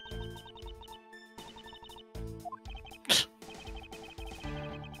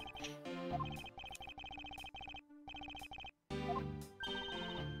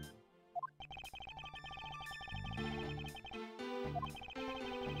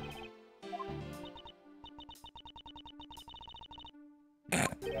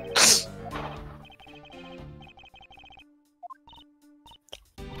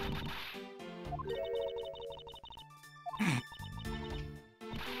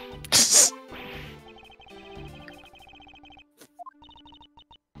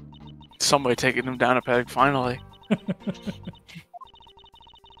 Somebody taking him down a peg, finally.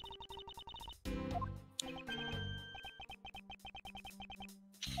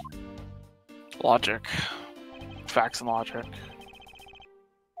 Logic. Facts and logic.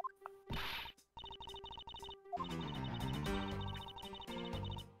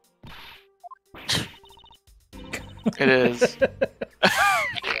 It is.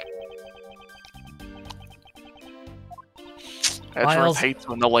 Edgeworth Miles- hates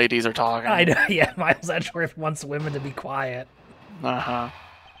when the ladies are talking. I know, yeah, Miles Edgeworth wants women to be quiet. Uh-huh.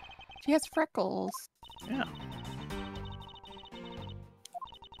 She has freckles. Yeah.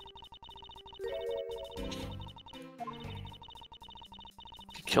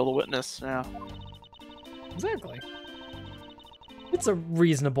 kill the witness. Yeah. Exactly. It's a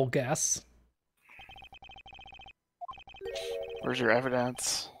reasonable guess. Where's your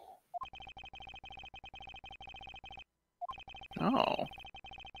evidence? Oh.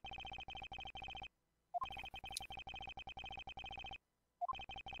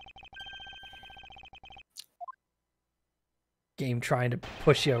 Game trying to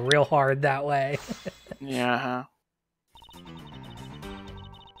push you real hard that way. Yeah.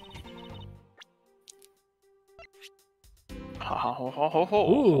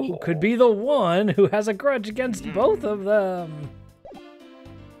 Ooh, could be the one who has a grudge against both of them.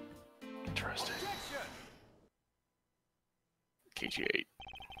 Interesting. KG8.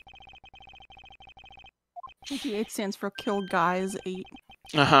 KG8 stands for Kill Guys 8.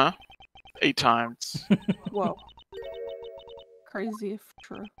 Uh-huh. 8 times. Whoa. Crazy if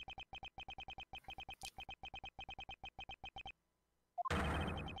true.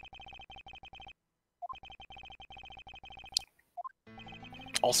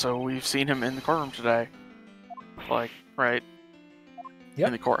 Also, we've seen him in the courtroom today. Like, right? Yep.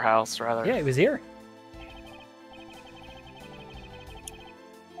 In the courthouse, rather. Yeah, he was here.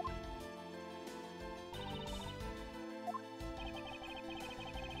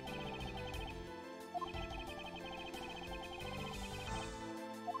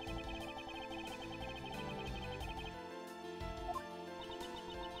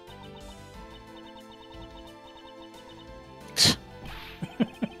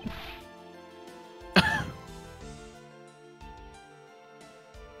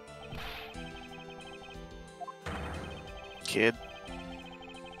 Kid.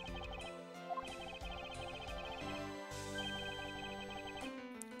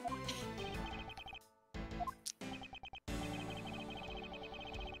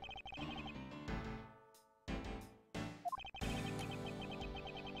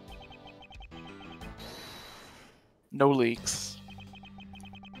 No leaks.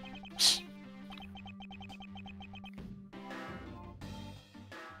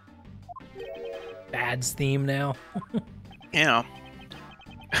 Bad's theme now. Yeah.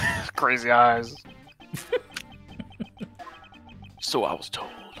 Crazy eyes. So I was told.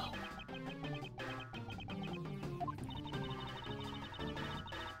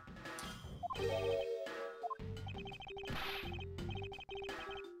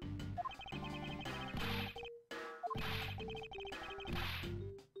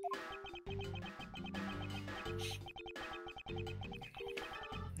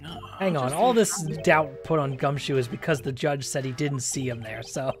 Hang on, all this doubt put on Gumshoe is because the judge said he didn't see him there,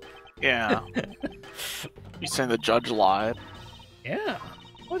 so... Yeah. You saying the judge lied? Yeah.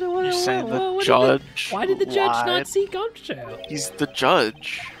 You saying the judge Why did the judge lied? not see Gumshoe? He's the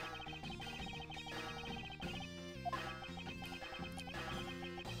judge.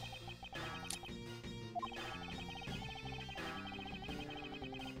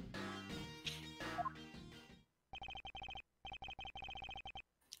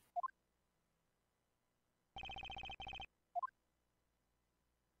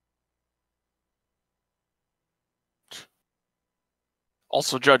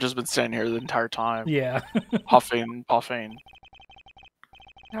 Also, Judge has been standing here the entire time. Yeah. Huffing, puffing.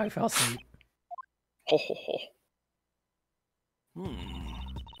 Now I fell asleep. Ho ho ho. Hmm.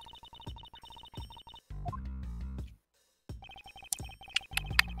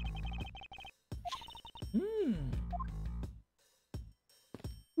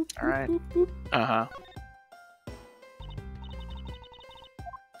 Alright. Uh-huh.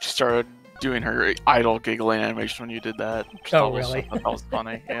 She started doing her idle giggling animation when you did that. Oh, really? That was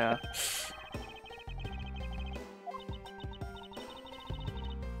funny, yeah.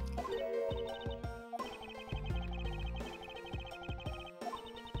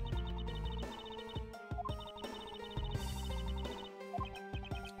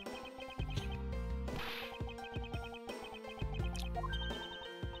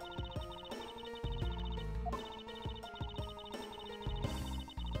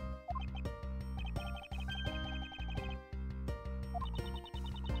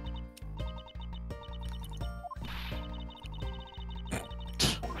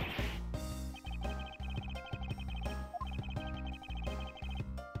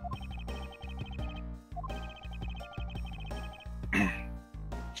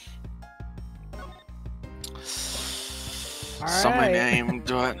 Somebody named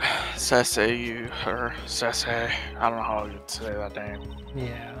what? Sese or Sese. I don't know how you'd say that name.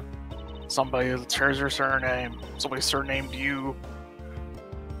 Yeah. Somebody that shares your surname. Somebody surnamed you.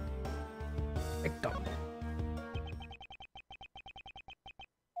 Victim.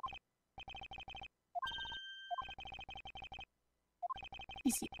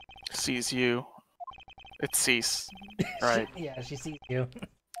 Sees you. It's cease. Right. Yeah, she sees you.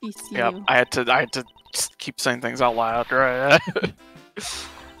 Yep. I had to just keep saying things out loud, right?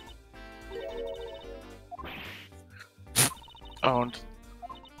 Owned.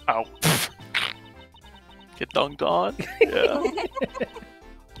 Oh. Get dunked on. Yeah.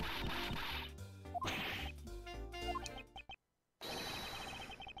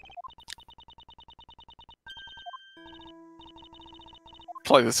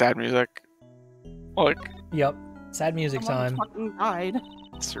 Play the sad music. Like. Yep. Sad music time. Fucking died.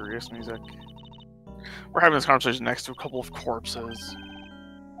 Serious music. We're having this conversation next to a couple of corpses.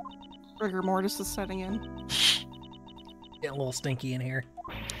 Rigor mortis is setting in. Getting a little stinky in here.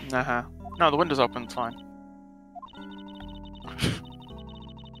 Uh-huh. No, the window's open, it's fine.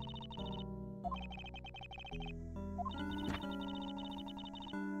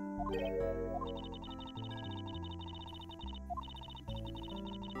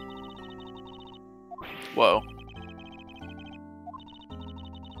 Whoa.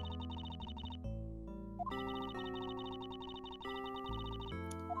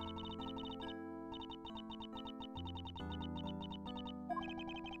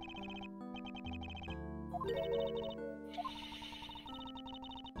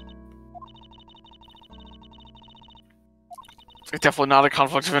 It's definitely not a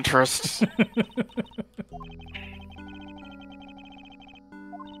conflict of interest.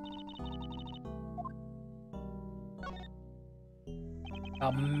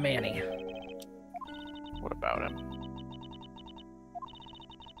 Manny. What about him?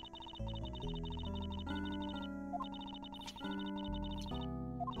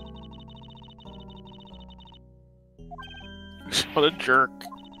 What a jerk.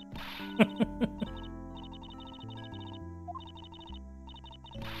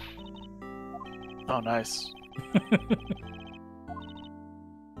 Oh, nice.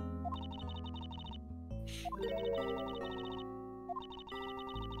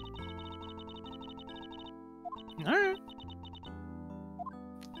 Alright.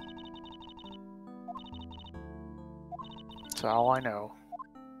 That's all I know.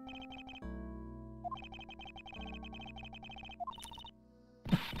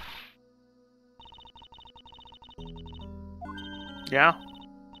 Yeah.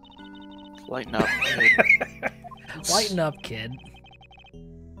 Lighten up, kid. Lighten up, kid.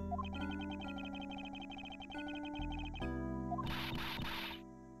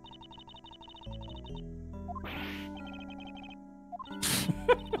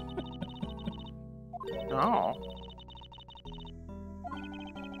 Oh.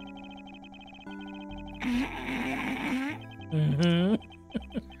 Mm-hmm.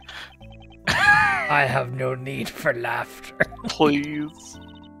 I have no need for laughter. Please.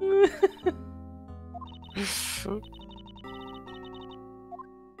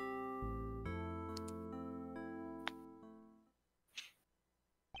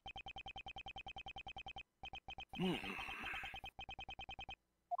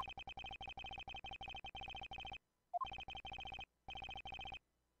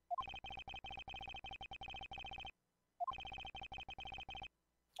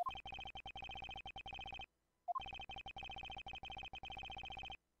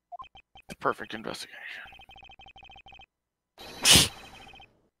 The perfect investigation.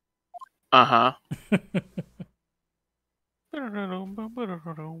 Uh-huh.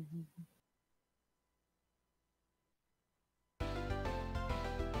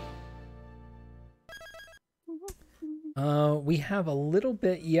 We have a little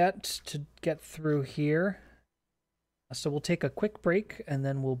bit yet to get through here. So we'll take a quick break and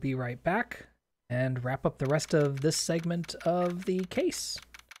then we'll be right back and wrap up the rest of this segment of the case.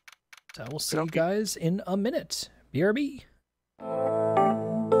 So we'll see you guys in a minute. BRB.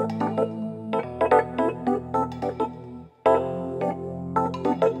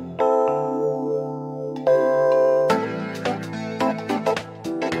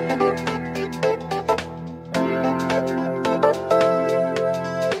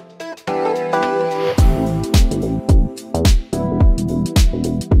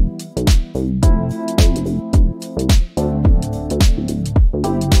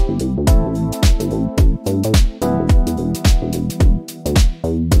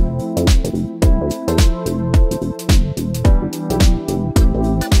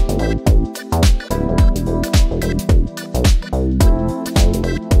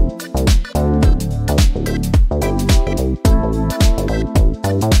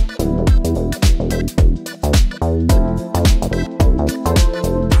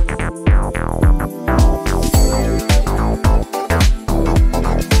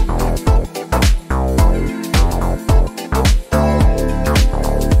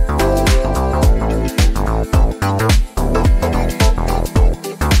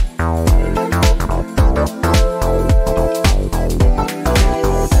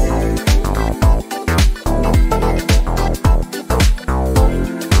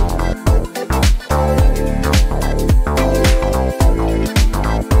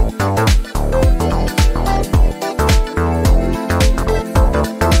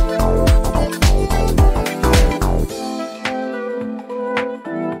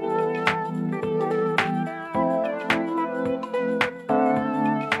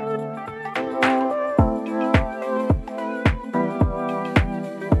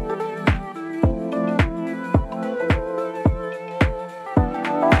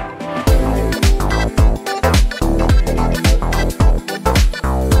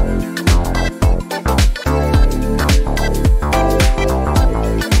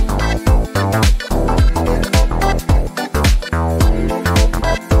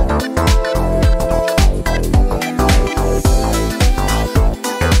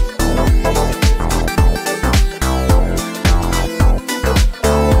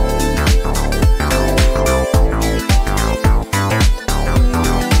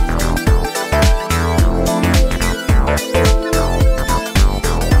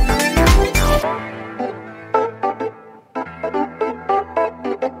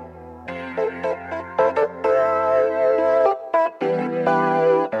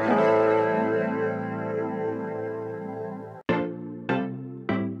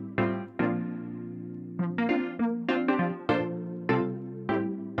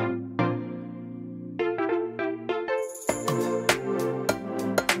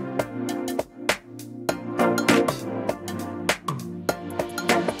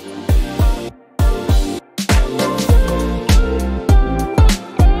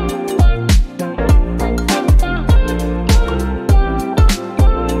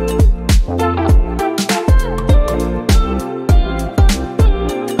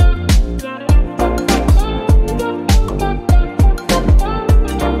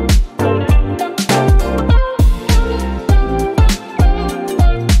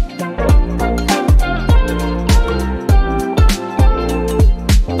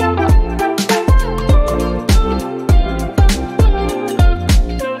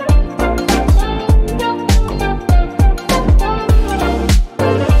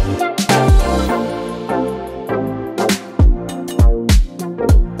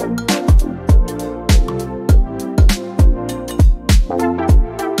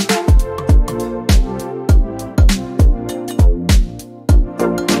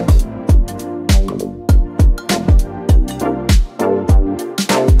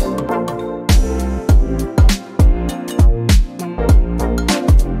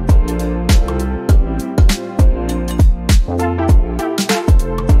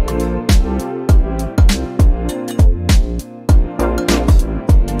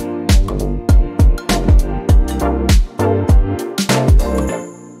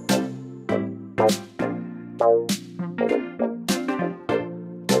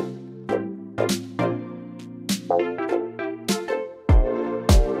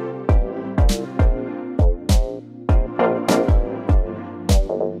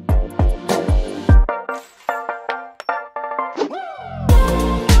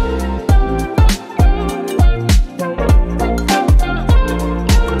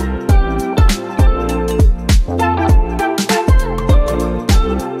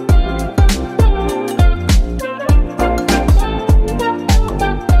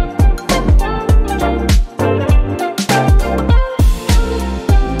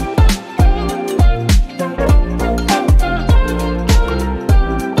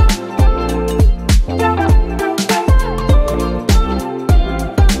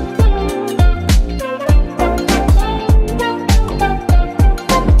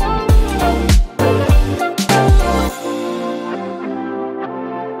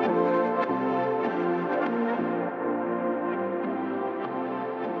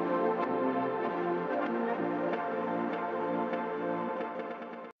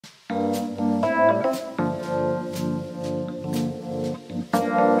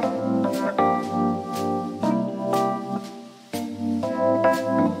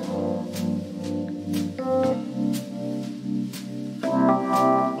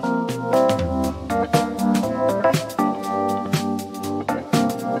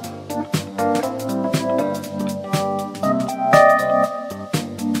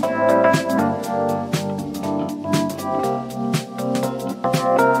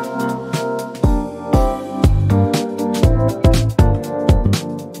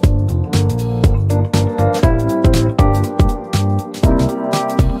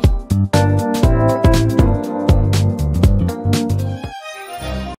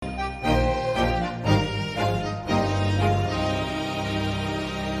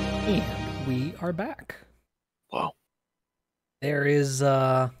 And we are back. Whoa. There is there's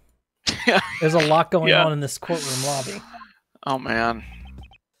a lot going Yeah. on in this courtroom lobby. Oh man.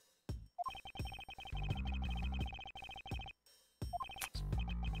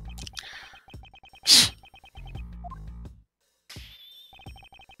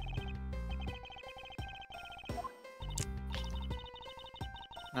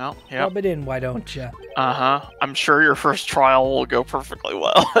 No, yeah. Rub it in, why don't you? Uh-huh. I'm sure your first trial will go perfectly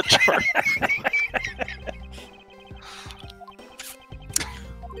well.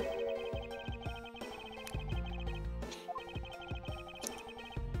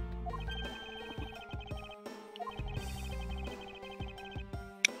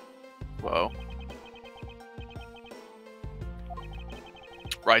 Whoa.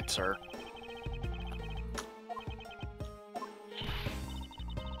 Right, sir.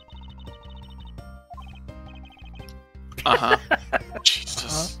 Uh-huh.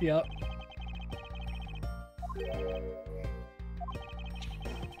 Jesus. Yep.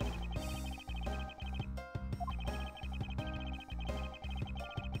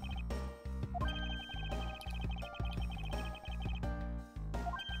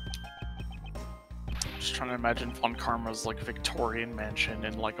 Just trying to imagine Von Karma's like Victorian mansion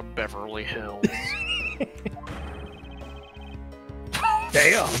in like a Beverly Hills.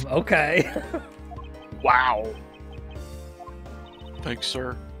 Damn, okay. Wow. Thanks,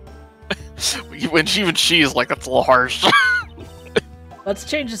 sir. When even she is like, that's a little harsh. Let's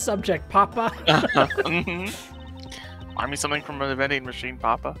change the subject, Papa. Buy me something from a vending machine,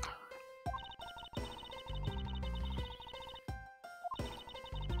 Papa.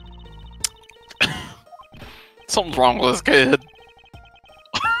 Something's wrong with this kid.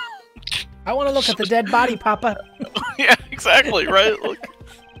 I want to look at the dead body, Papa. Yeah, exactly, right? Look.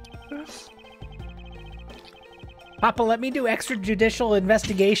 Papa, let me do extrajudicial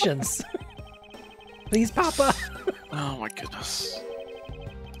investigations. Please, Papa. Oh my goodness.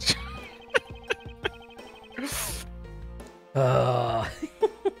 I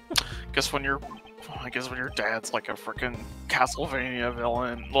guess when your dad's like a freaking Castlevania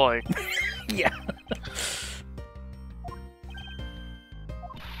villain, like Yeah.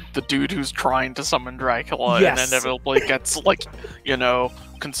 the dude who's trying to summon Dracula Yes. and inevitably gets like, you know,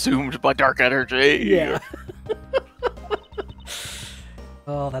 consumed by dark energy. Yeah.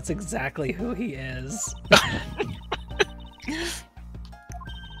 Oh, that's exactly who he is.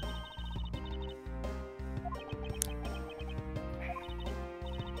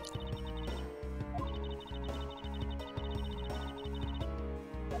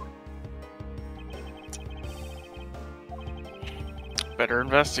 Better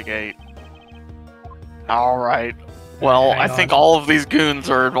investigate. Alright. Well, Hang I think on. all of these goons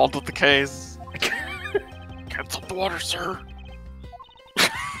are involved with the case. Can't stop the water, sir.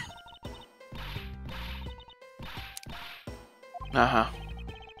 Uh-huh.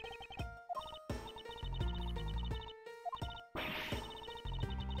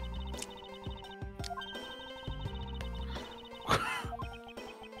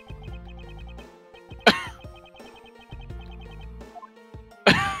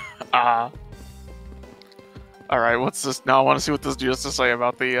 Alright, what's this? Now I want to see what this dude has to say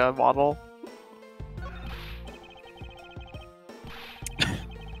about the model.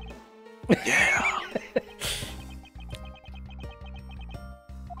 Yeah.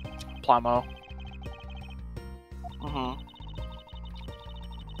 Plamo.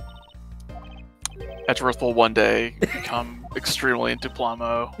 Edgeworth will one day become extremely into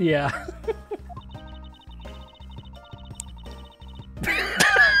Plamo. Yeah.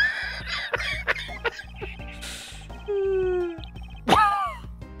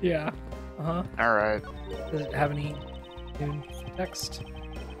 Yeah. Uh-huh. Alright. Does it have any new text?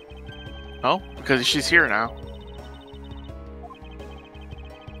 Oh, because she's here now.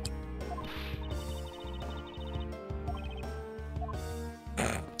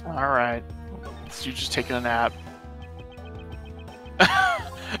 Alright. So you just taking a nap.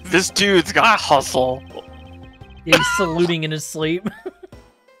 This dude's got hustle. Yeah, he's saluting in his sleep.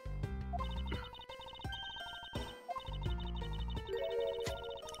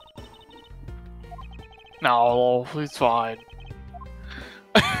 No, he's fine.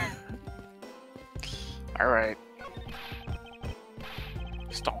 Alright.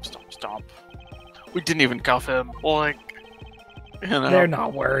 Stomp, stomp, stomp. We didn't even cuff him. Like, you know. They're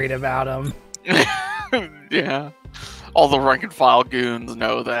not worried about him. Yeah. All the rank and file goons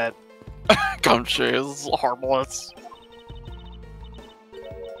know that Gumshoe is harmless.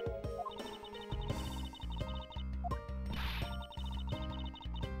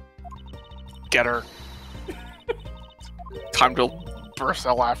 Get her. Time to burst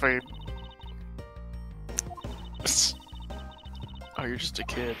out laughing. Oh, you're just a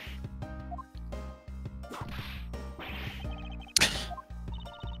kid.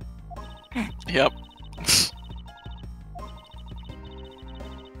 Yep.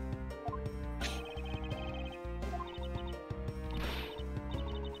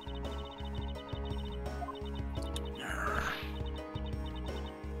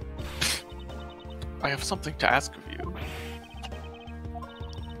 I have something to ask of you.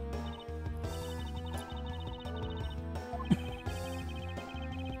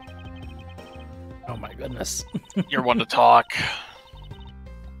 Oh my goodness. You're one to talk.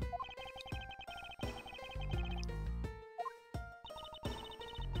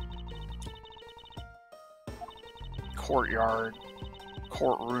 Courtyard.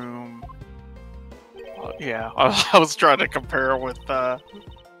 Courtroom. Yeah, I was trying to compare with,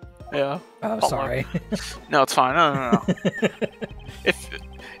 yeah. Oh, sorry. No, it's fine. No. If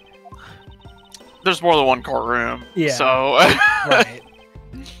there's more than one courtroom, Yeah. So Right.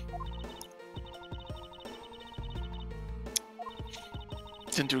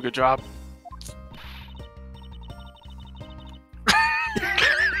 Didn't do a good job.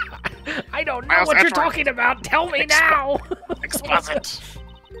 I don't know what you're talking about. Tell me now. Exposit.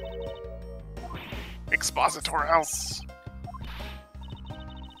 Expositor else.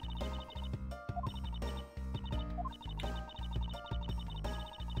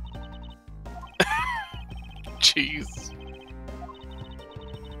 Jeez.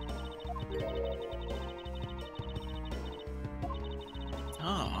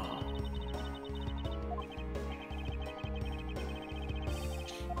 Oh.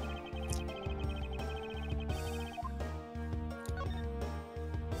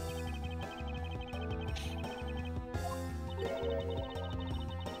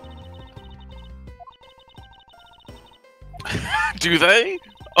 Do they?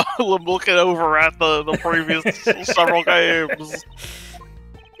 I'm looking over at the previous several games.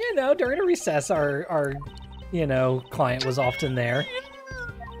 You know, during a recess, our client was often there.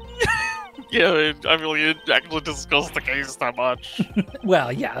 Yeah, I mean, you didn't actually discuss the case that much.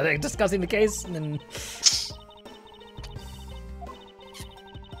 Well, yeah, they're discussing the case, and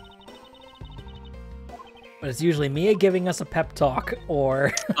but it's usually Mia giving us a pep talk,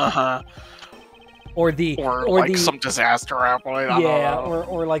 or or like some disaster happening. Yeah,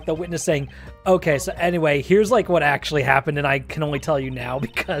 or like the witness saying, "Okay, so anyway, here's like what actually happened, and I can only tell you now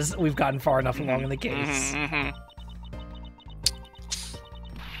because we've gotten far enough along in the case."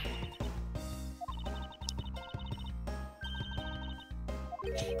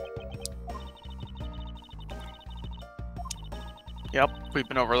 Yep, we've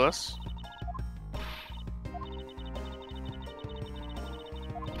been over this.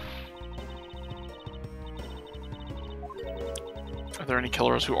 Are there any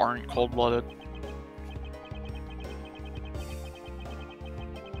killers who aren't cold-blooded?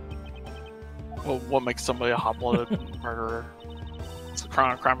 Well, what makes somebody a hot-blooded murderer? It's a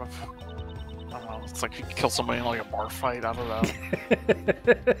crime of... I don't know, it's like you kill somebody in like a bar fight, I don't know.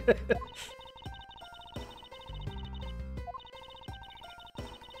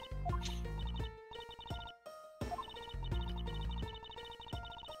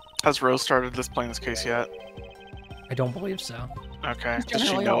 Has Rose started playing this case yet? I don't believe so. Okay. He's Does she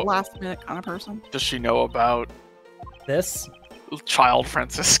generally know? a last minute kind of person. Does she know about This? Child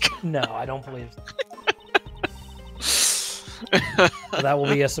Francisca? No, I don't believe so. That will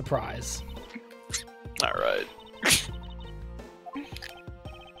be a surprise. All right.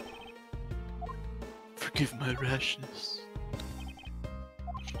 Forgive my rashness.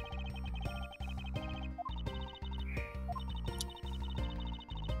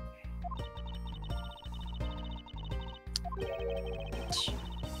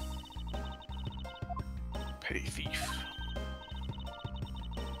 Petty thief.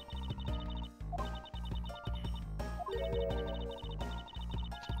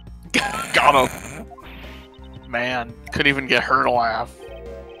 Got him. Man, couldn't even get her to laugh.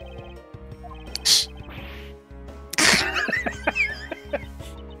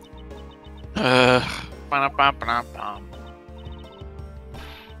 Ba-da-bum-ba-da-bum.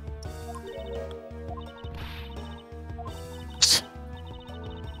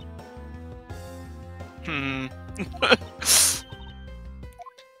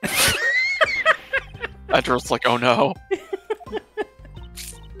 Edward's like, oh no.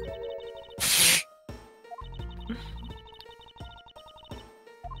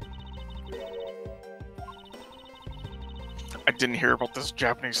 I didn't hear about this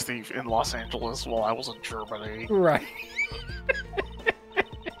Japanese thief in Los Angeles while I was in Germany. Right.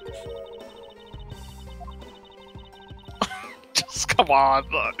 Just Come on,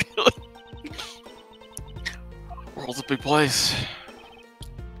 look. World's a big place.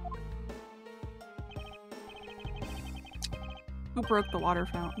 Who broke the water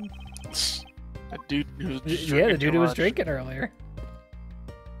fountain? The dude who was Yeah, the dude who was drinking earlier.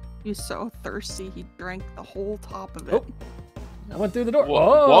 He was so thirsty, he drank the whole top of it. Oh, I went through the door.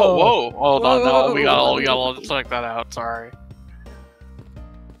 Whoa, Whoa, whoa, whoa. Hold on, no, we Whoa. gotta check that out, sorry.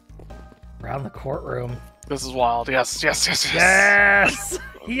 Around the courtroom. This is wild. Yes, yes, yes, yes. Yes!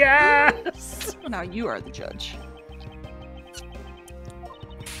 Yes! Now you are the judge.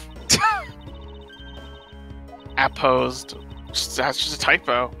 Apposed. That's just a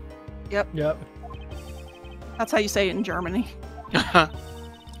typo. Yep, Yep. that's how you say it in Germany.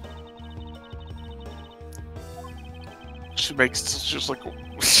 She makes just like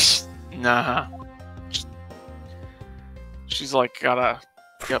nah. She's like gotta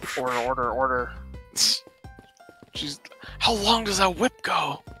order. She's how long does that whip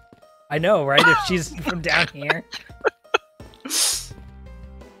go? I know, right? If she's from down here.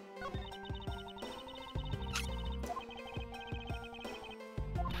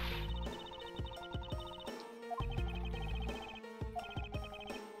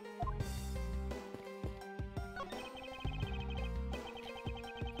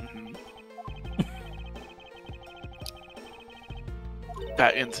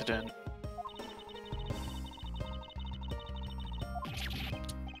 That incident.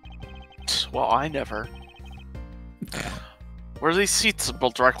 Well, I never. Where are these seats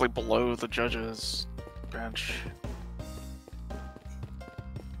built directly below the judge's bench?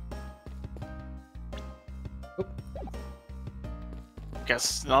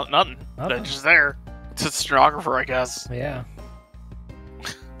 Guess nothing. They're just there. It's a stenographer, I guess. Yeah.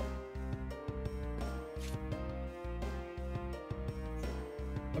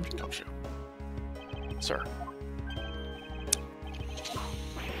 Don't you? Sir.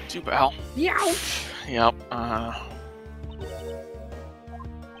 Too bad. Youch! Yep,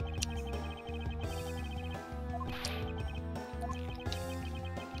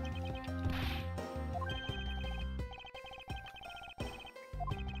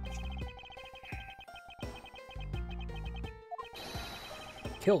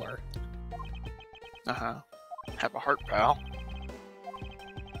 Killer. Have a heart, pal.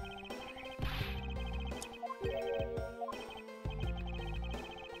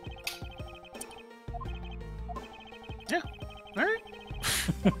 Yeah, alright.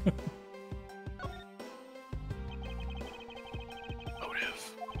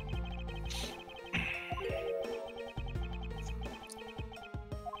 Motive.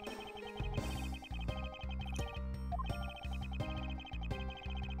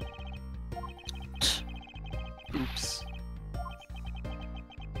 Oops.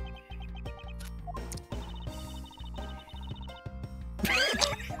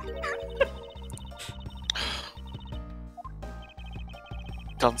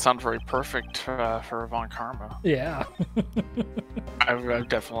 Doesn't sound very perfect for Von Karma. Yeah. I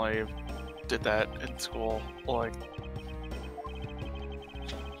definitely did that in school. Like,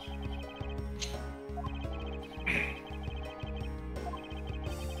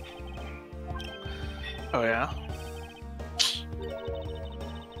 oh yeah.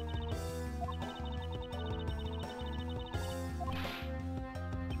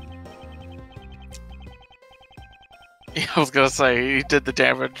 Yeah, I was gonna say he did the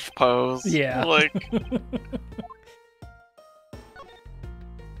damage pose. Yeah. Like,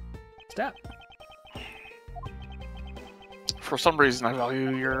 Step. for some reason, I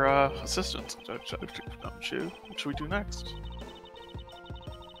value your assistance. What should we do next?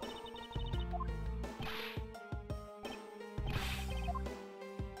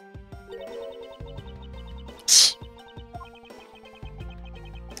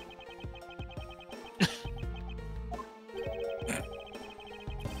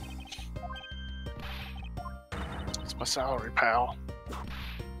 It's my salary, pal.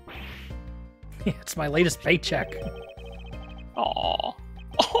 Yeah, it's my latest paycheck. Aw.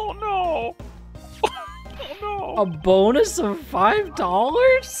 Oh no. Oh no. A bonus of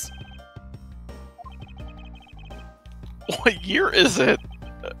 $5? What year is it?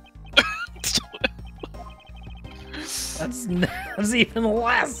 That's even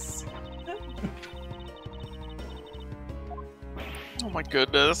less. Oh my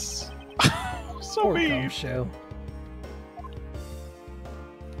goodness. So Poor mean. Gum Show.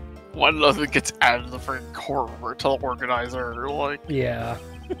 Why nothing gets added to the freaking courtroom or to the organizer? Like, Yeah.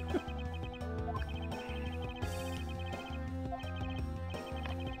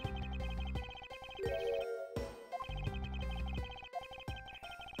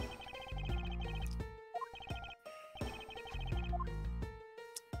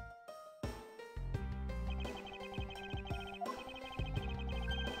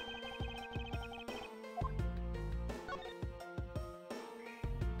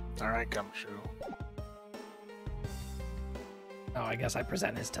 Alright, Gumshoe. Oh, I guess I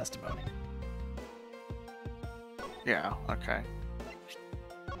present his testimony. Yeah, okay.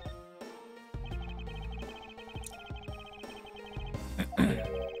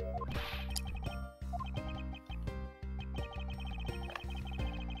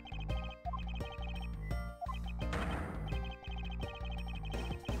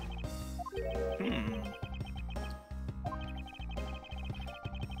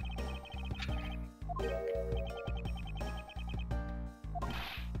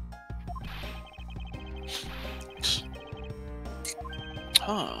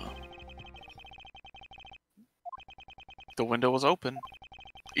 Huh. The window was open,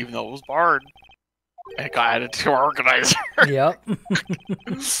 even though it was barred. And it got added to our organizer. Yep.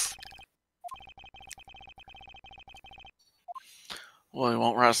 Well, he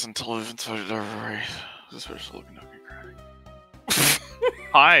won't rest until we've inspected every race. Especially looking nookie crack.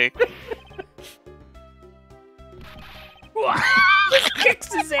 Hi.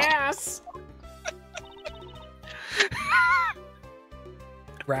 Kicks his ass.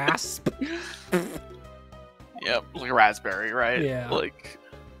 Rasp. Yep, like a raspberry, right? Yeah. Like.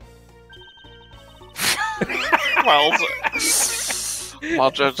 While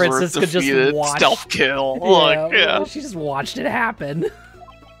Judge Francisca Lord just defeated watched. stealth kill. Yeah, Like, yeah. she just watched it happen.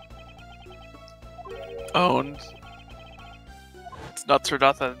 Owned. It's nuts or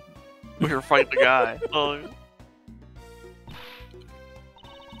nothing. We were fighting a guy. Oh.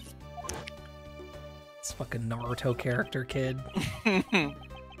 This fucking Naruto character kid.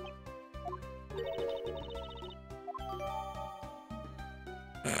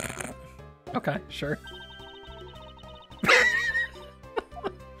 Okay, sure.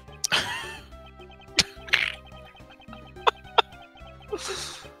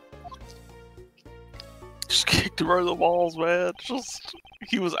 Just kicked him over the walls, man. Just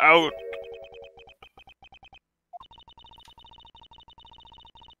he was out.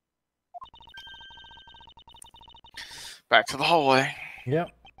 Back to the hallway. Yep.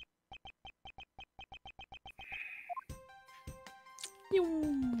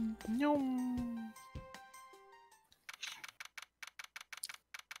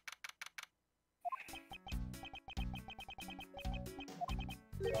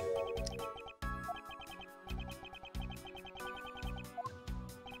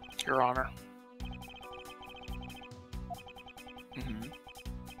 Your Honor. Mm-hmm.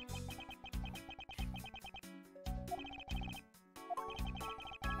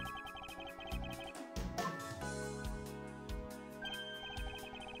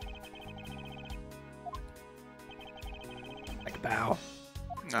 Like bow.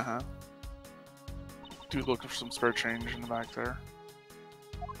 Uh-huh. Dude looking for some spare change in the back there.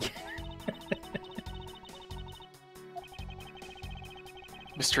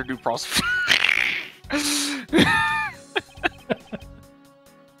 Mr. Due Process.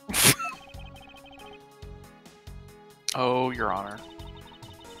 Oh, Your Honor.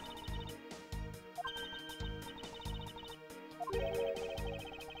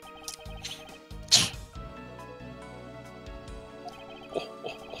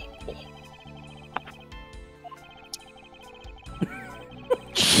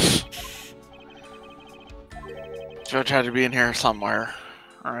 Judge had to be in here somewhere.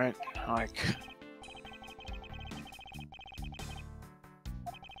 Alright, like...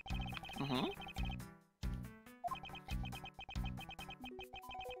 Mm-hmm.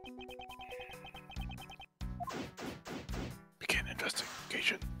 Begin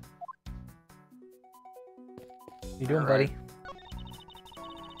investigation. You doing, All right. buddy?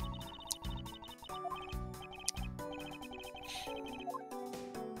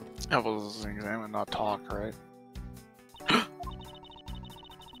 That was an examine, not talk, right?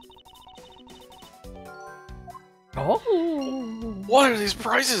 Oh. What are these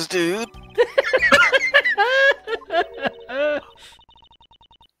prices, dude?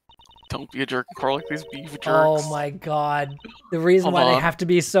 Don't be a jerk and crawl like these beef jerks. Oh my god. The reason Hold why they on. have to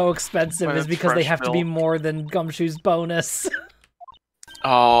be so expensive Why is the because they fresh have to be milk? more than Gumshoe's bonus.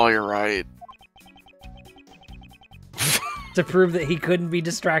 Oh, you're right. To prove that he couldn't be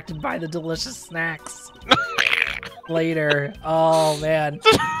distracted by the delicious snacks later. Oh man,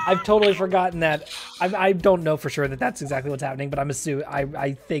 I've totally forgotten that. I don't know for sure that that's exactly what's happening, but I'm assuming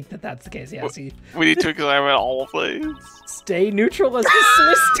I think that that's the case. Yes, he We need to examine all of these. stay neutral as the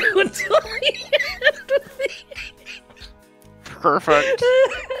Swiss do until the end. Perfect.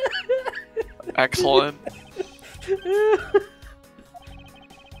 Excellent.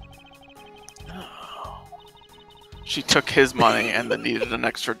 She took his money and then needed an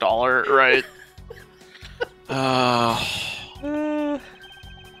extra $1, right?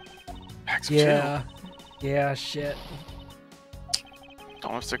 packs of Yeah. Yeah, shit.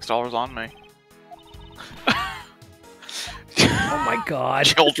 Don't have $6 on me. Oh my god.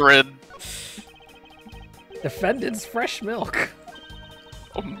 Children. Defendant's fresh milk.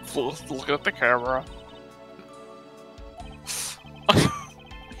 Look at the camera.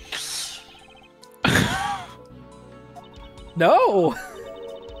 No!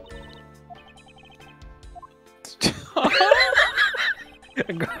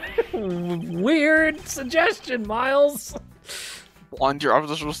 Weird suggestion, Miles. Blind your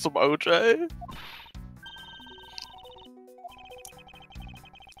opposition with some OJ.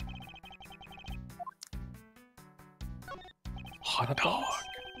 Hot dog.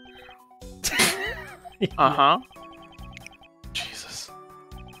 Uh-huh. Jesus.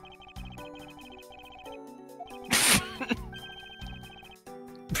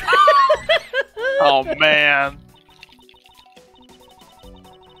 Oh man.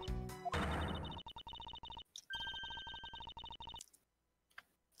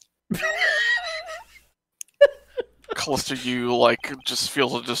 Callisto, you like just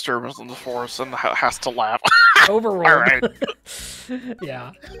feels a disturbance in the force and has to laugh. Overruled. All right.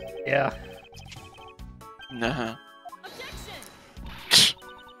 Yeah. Yeah. Nah.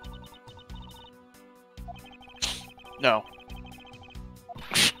 No.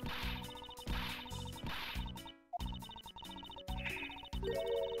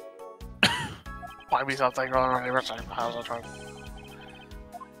 Buy me something. How's it trying?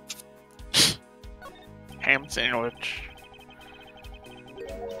 Ham sandwich.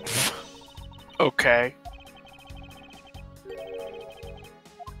 Okay.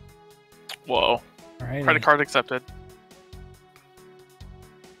 Whoa. Alrighty. Credit card accepted.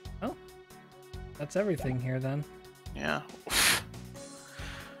 Oh. That's everything here then. Yeah.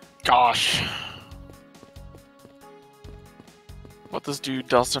 Gosh. What this dude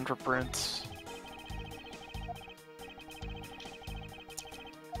does for prints.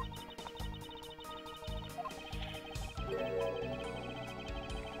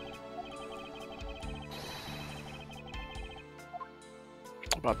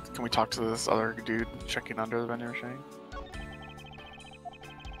 But can we talk to this other dude checking under the vending machine?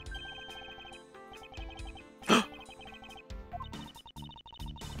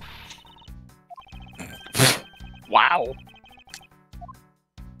 Wow.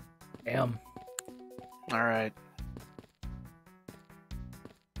 Damn. Alright.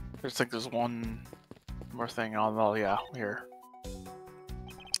 There's like there's one more thing on. Oh yeah, here.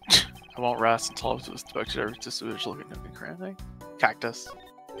 I won't rest until I've inspected every just looking at the current thing. Cactus.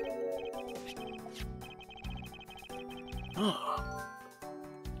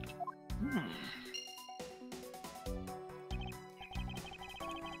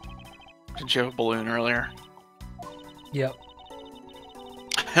 Didn't you have a balloon earlier? Yep.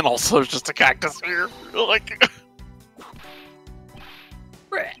 And also there's just a cactus here. Like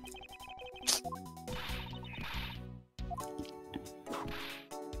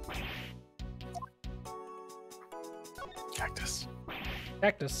Cactus.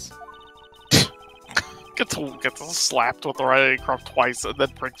 Cactus. Gets slapped with the right crop twice and then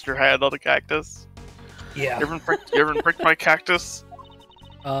pricks your head on a cactus. Yeah. You ever pricked my cactus?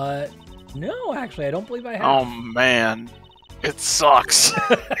 No, actually, I don't believe I have. Oh man. It sucks.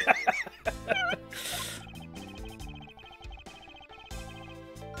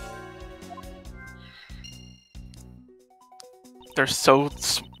 They're so...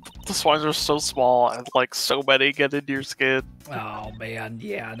 The swines are so small and like so many get into your skin. Oh man,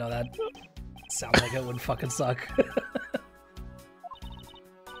 yeah, no, that sounds like it would fucking suck.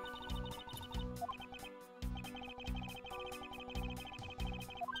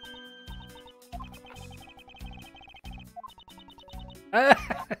 A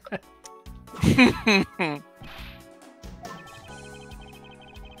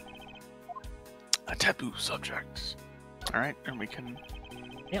taboo subject. Alright, and we can...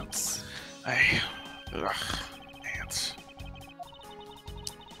 Ants. Ugh, ants.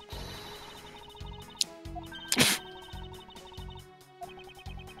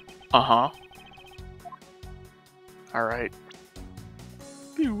 Uh-huh. Alright.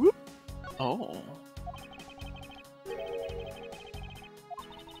 Oh.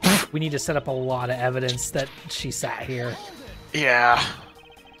 We need to set up a lot of evidence that she sat here. Yeah.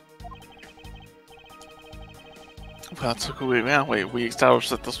 That's so cool. Yeah, wait, we established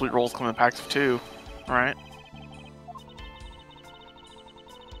that the sweet rolls come in packs of 2, right?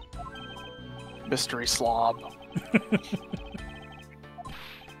 Mystery slob.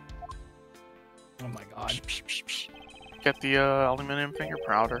 Oh my god. Get the aluminum finger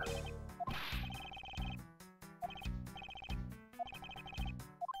powder.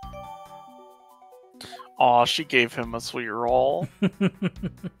 Aw, she gave him a sweet roll.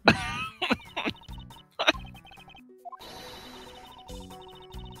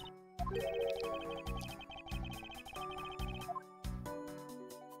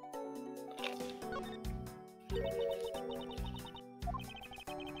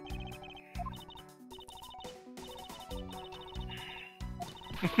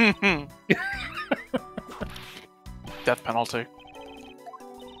 Death penalty.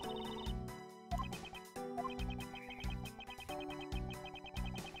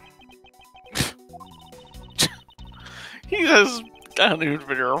 He has a new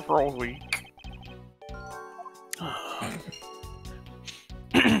video for a week.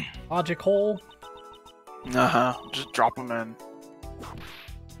 Logic hole. Just drop him in.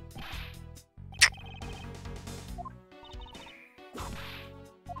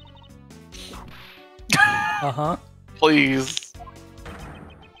 Please.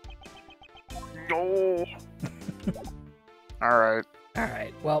 No. Alright.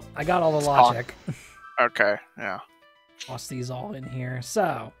 Alright, well, I got all the logic. Okay, yeah. Toss these all in here.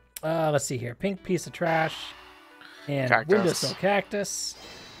 So, let's see here. Pink piece of trash. And Cactus. windowsill cactus.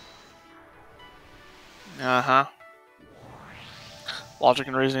 Logic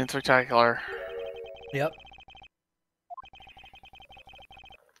and reasoning spectacular. Yep.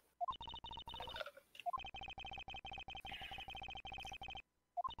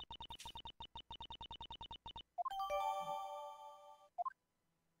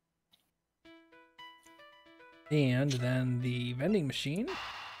 And then the vending machine.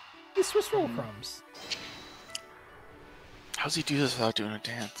 These Swiss roll crumbs. How's he do this without doing a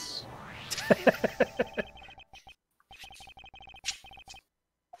dance?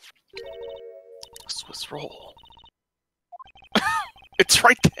 Swiss roll. It's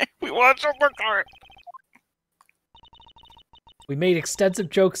right there. We watched it look at it. We made extensive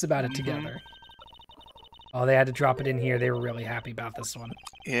jokes about it together. Oh, they had to drop it in here. They were really happy about this one.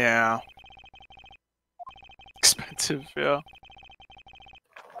 Yeah. Expensive, yeah.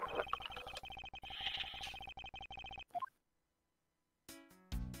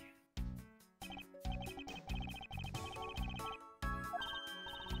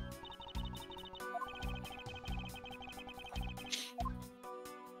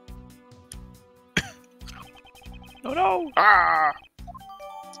 Oh no! Ah!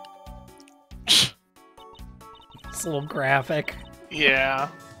 It's a little graphic. Yeah.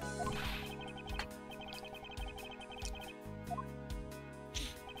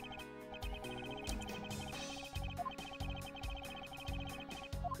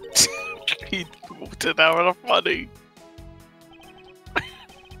 He did that with a funny.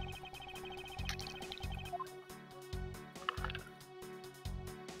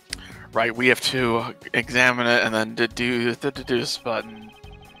 Right, we have to examine it and then deduce the deduce button.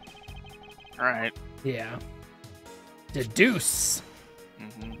 Alright. Yeah. Deduce.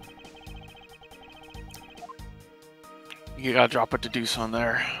 You gotta drop a deduce on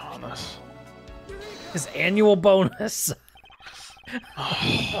there, on this. His annual bonus.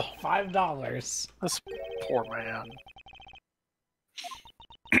 $5. This poor man.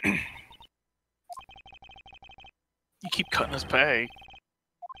 You keep cutting his pay.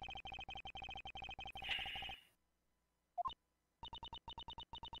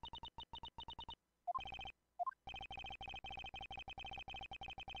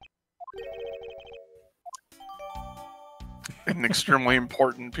 An extremely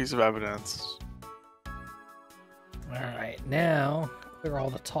important piece of evidence. Alright, now clear all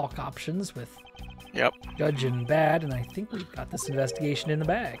the talk options with Yep. Judge and Bad, and I think we've got this investigation in the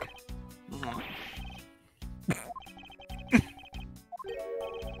bag.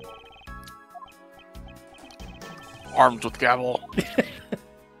 Armed with gavel.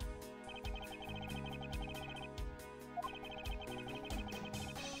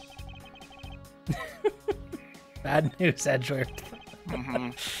 Bad news, Edgeworth.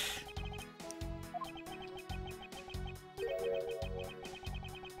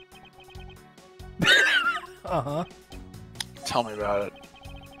 Tell me about it.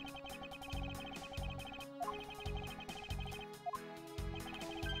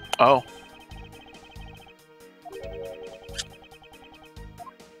 Oh.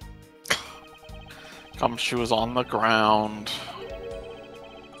 She was on the ground.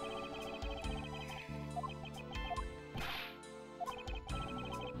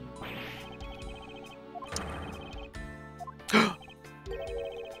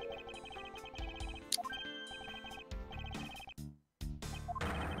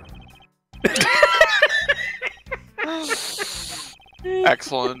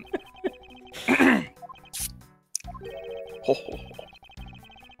 Excellent.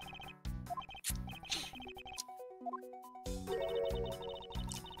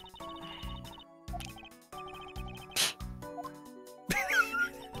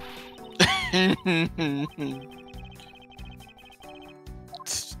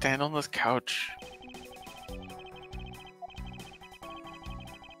 Stand on this couch.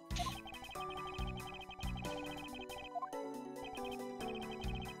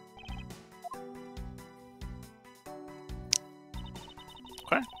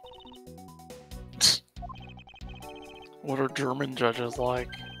 Okay. What are German judges like?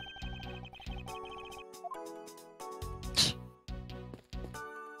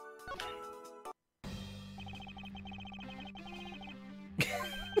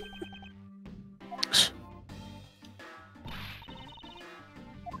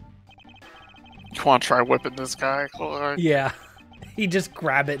 You want to try whipping this guy? Yeah. He just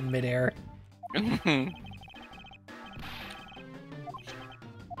grab it in midair.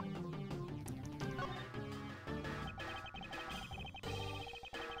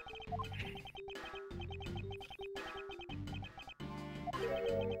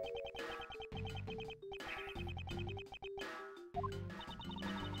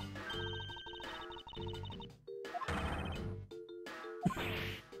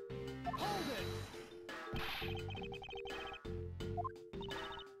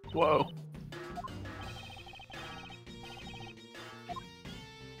 Whoa.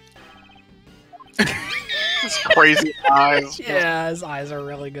 His crazy eyes. Yeah, his eyes are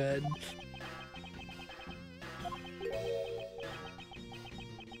really good.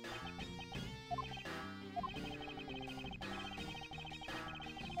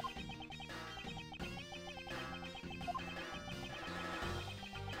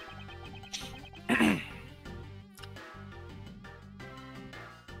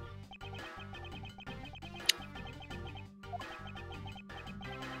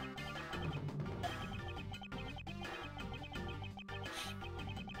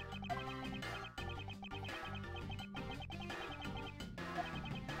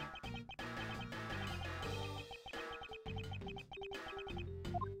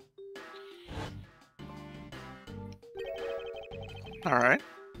 All right.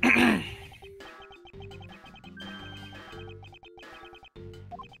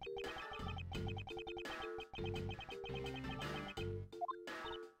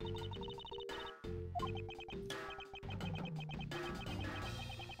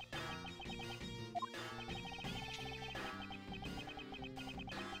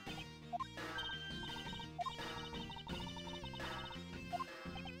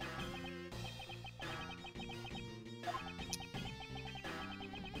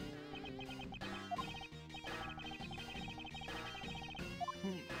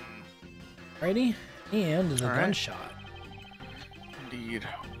 Righty, and the All right. gunshot. Indeed.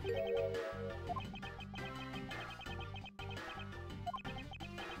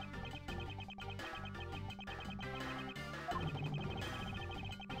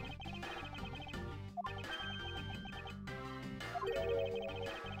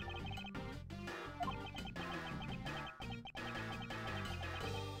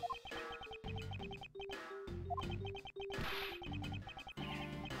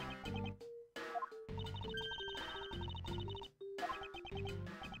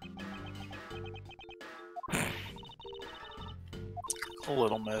 A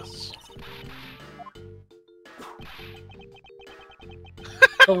little miss.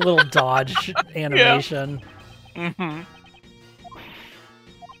 A little dodge animation. Mm-hmm.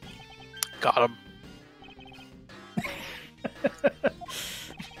 Got him.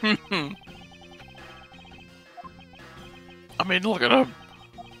 I mean, look at him.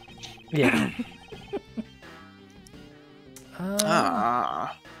 Yeah.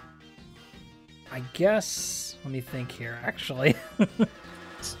 I guess. Let me think here. Actually,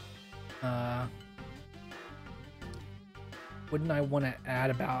 wouldn't I want to add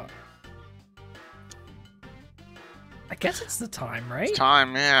about? I guess it's the time, right? It's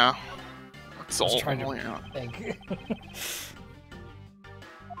time, yeah. It's I was all, trying to yeah. think.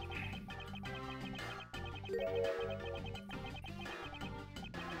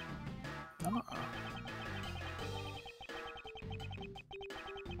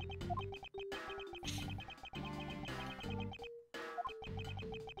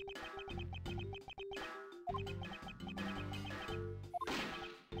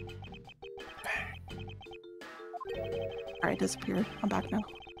 Alright, disappeared. I'm back now.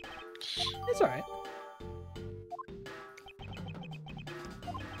 It's all right.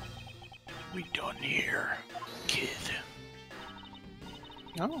 We done here, kid.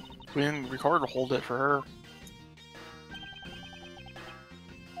 No, we didn't record to hold it for her.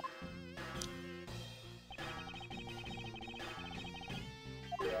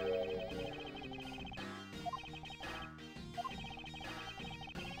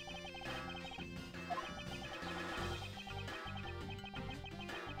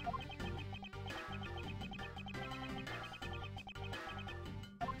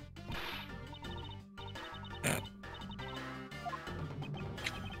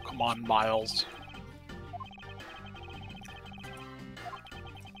 Come on, Miles.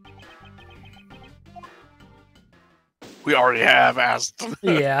 We already have asked.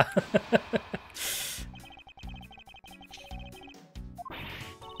 Yeah.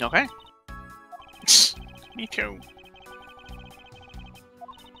 Okay. Me too.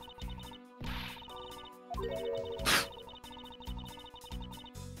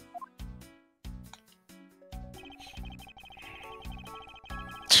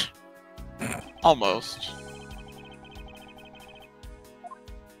 Almost.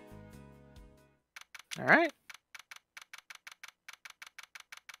 All right.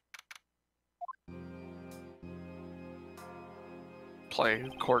 Play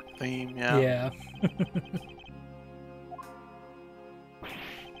court theme, yeah. Yeah.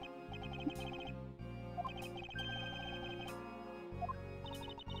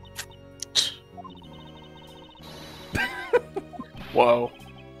 Whoa.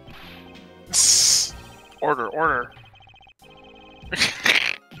 Order, order.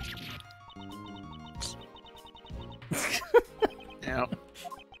 Yeah.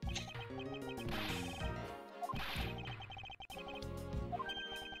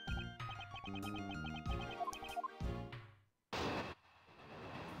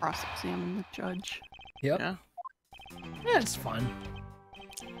 Cross-examine the judge. Yep. Yeah. Yeah, it's fun.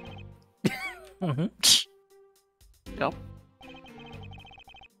 Mm-hmm. Yep.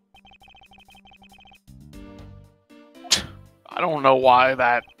 I don't know why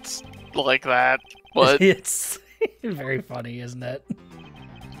that's like that, but It's very funny, isn't it?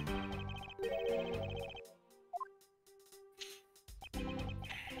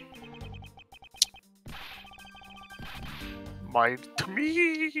 to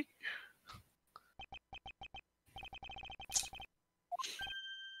me.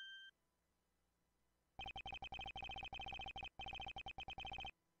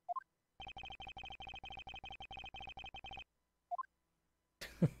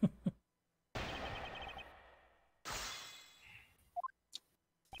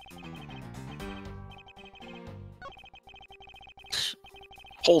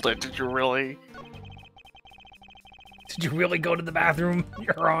 Hold it, did you really? Did you really go to the bathroom,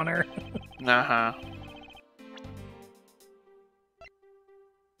 Your Honor? Uh-huh.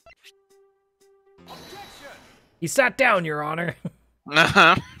 He sat down, Your Honor.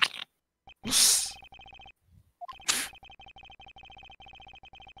 Uh-huh.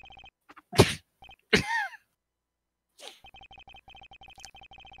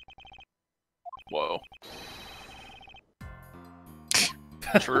 Whoa.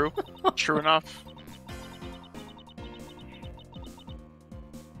 True. True enough.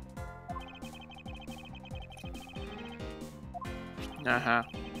 Uh-huh.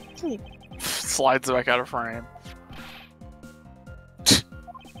 Slides back out of frame.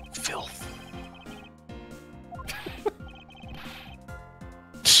 Filth.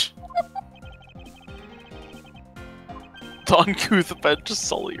 The uncouth bench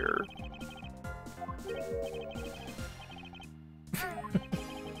sullier.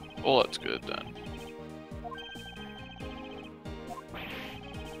 Well, that's good then.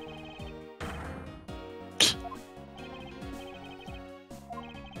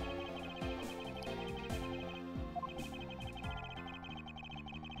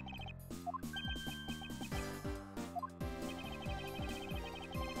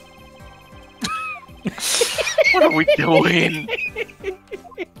 What are we doing?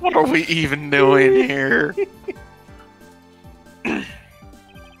 What are we even doing here?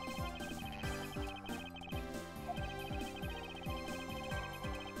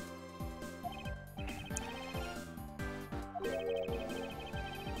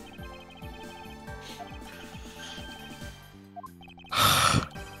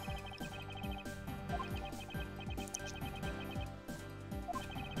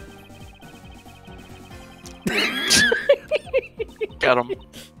 Get him.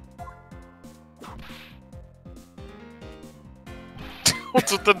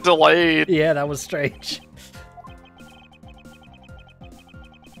 What's with the delayed? Yeah, that was strange.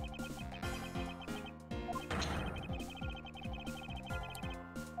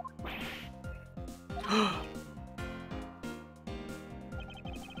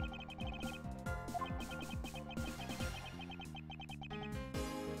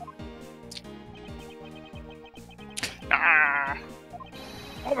 Ah,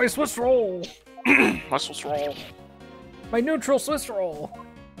 Oh, my Swiss roll! that's what's wrong. My neutral Swiss roll!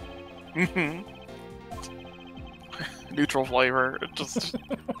 Mhm. Neutral flavor. It just.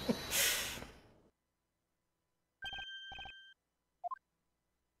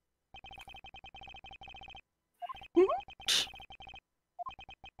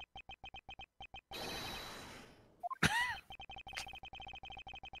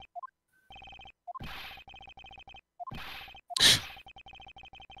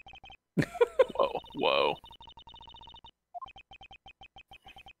 Whoa.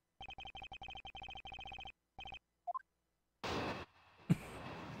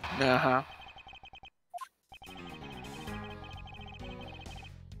 Uh-huh.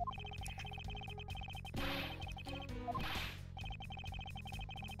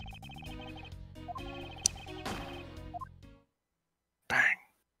 Bang.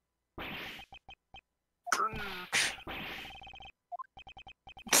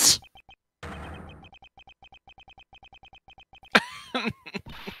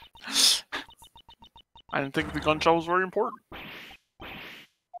 I didn't think the gunshot was very important.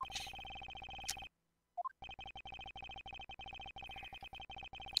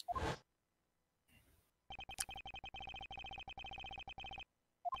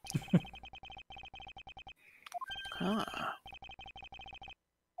 Huh.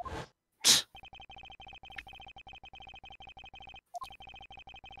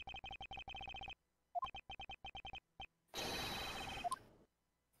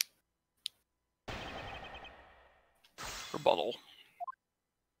 Rebuttal.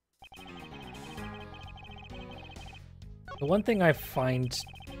 The one thing I find,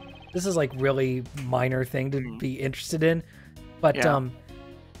 this is like really minor thing to be interested in, but Yeah.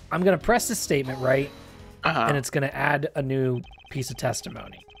 I'm gonna press this statement, right? Uh-huh. And it's gonna add a new piece of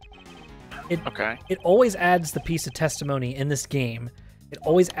testimony. Okay. It always adds the piece of testimony in this game. It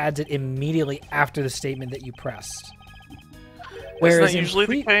always adds it immediately after the statement that you pressed. Whereas isn't that usually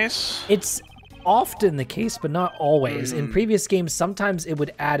the case? It's often the case, but not always. In previous games, sometimes it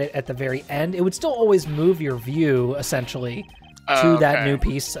would add it at the very end. It would still always move your view, essentially, to that new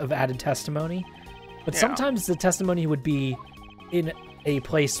piece of added testimony. But sometimes the testimony would be in a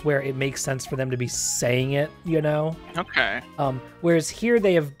place where it makes sense for them to be saying it, you know? Okay. Whereas here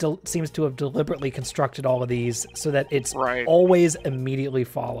they have seems to have deliberately constructed all of these so that it's right. always immediately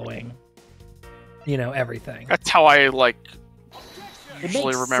following, you know, everything. That's how I, like, It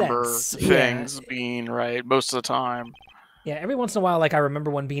usually makes remember sense. things being right most of the time. Yeah, every once in a while, like, I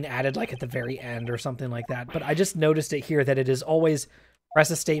remember one being added, like, at the very end or something like that. But I just noticed it here that it is always press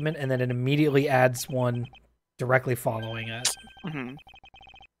a statement and then it immediately adds one directly following it. Mm-hmm.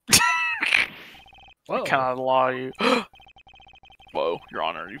 Whoa. I cannot allow you. Whoa, Your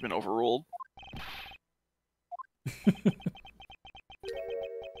Honor, you've been overruled.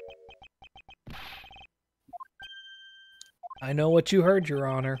 I know what you heard, Your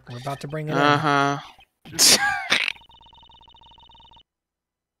Honor. We're about to bring it in.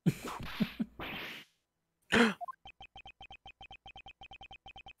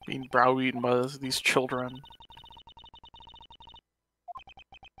 Being browbeaten by these children.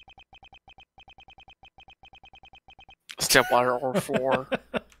 Stepladder or 4.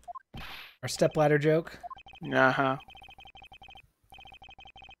 Our stepladder joke? Uh-huh.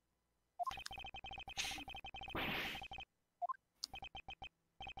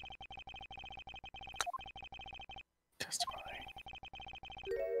 Testimony.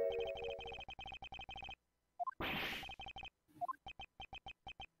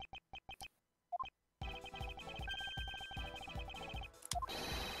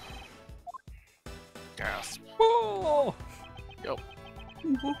 Gas. Whoa! Yep.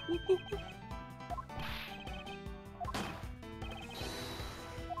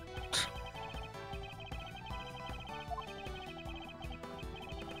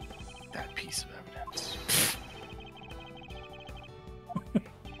 That piece of evidence.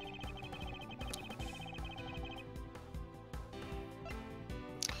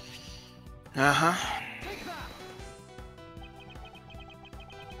 Uh-huh.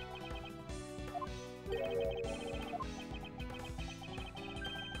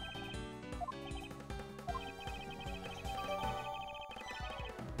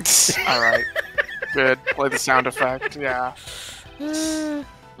 Alright. Good. Play the sound effect, yeah.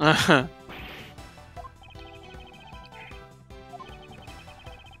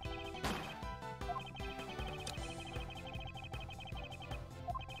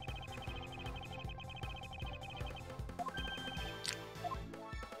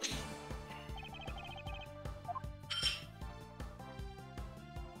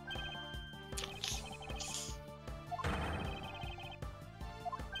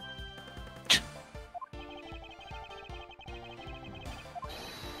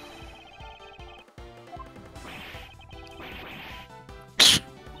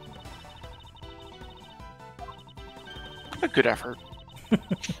 A good effort.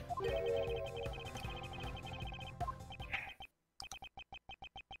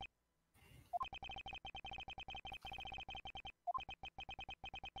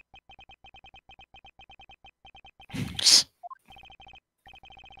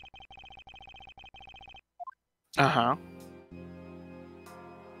 Uh-huh.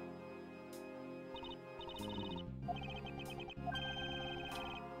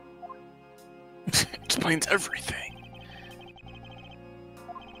 Explains everything.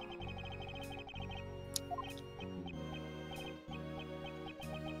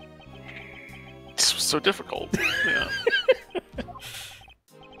 This was so difficult. Yeah.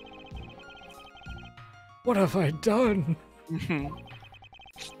 What have I done?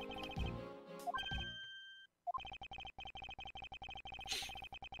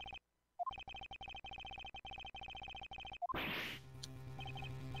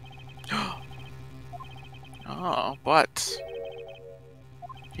 Oh, but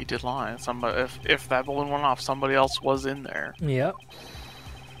he did lie. Somebody, if that balloon went off, somebody else was in there. Yep.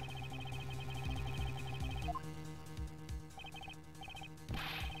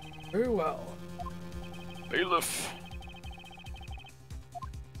 Very well. Bailiff.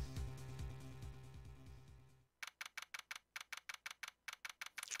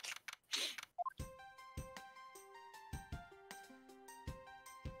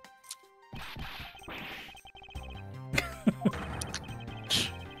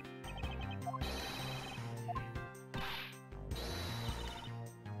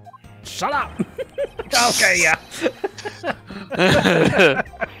 Shut up! Okay, yeah.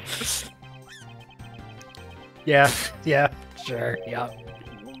 Yeah, sure, yeah.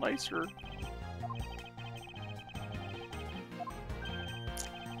 A little nicer.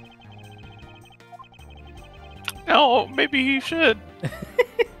 No, maybe he should.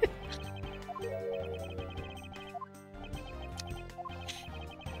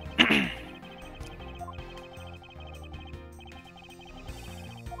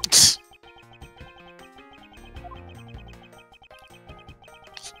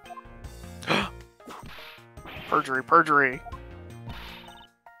 Perjury.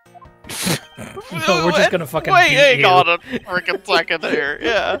 No, we're just gonna fucking wait, beat hang you. on a freaking second there.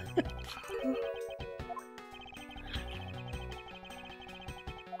 Yeah.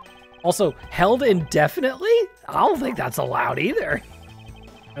 Also, held indefinitely? I don't think that's allowed either.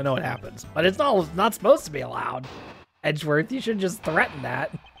 I know what happens, but it's not supposed to be allowed. Edgeworth, you should just threaten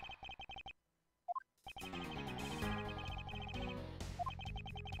that.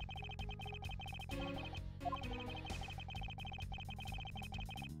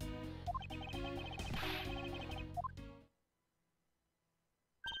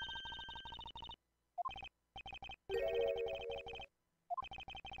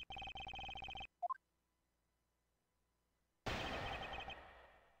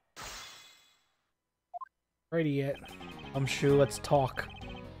 Ready yet? I'm sure, let's talk.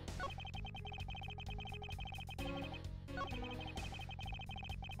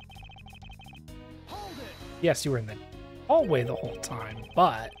 Yes, you were in the hallway the whole time,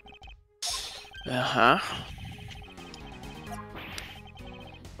 but... Uh-huh.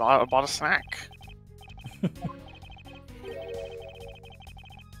 Bought a snack.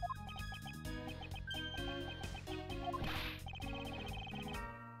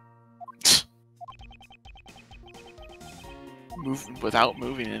 Move without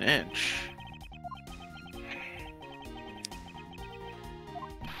moving an inch.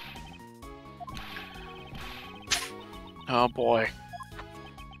 Oh boy.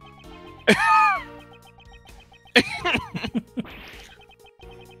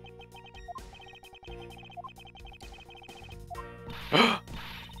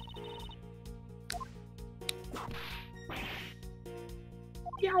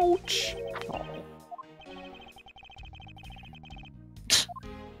 Ouch! Oh.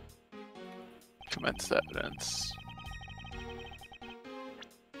 Commenced evidence.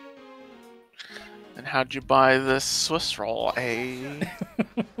 And how'd you buy this Swiss roll, eh?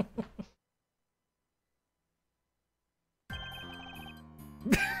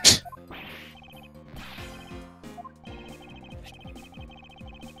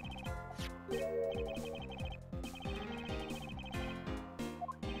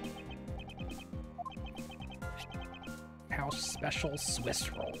 House special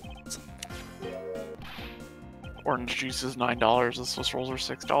Swiss rolls. Orange juice is $9, the Swiss rolls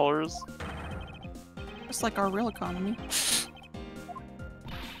are $6. Just like our real economy.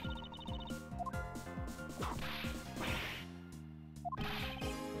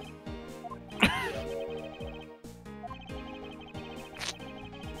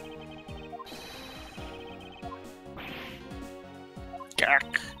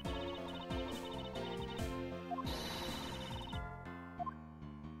 Gack.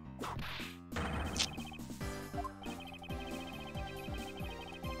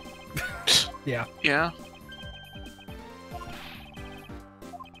 Yeah. Yeah.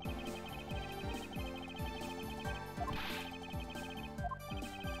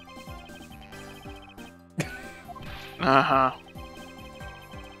 Uh-huh.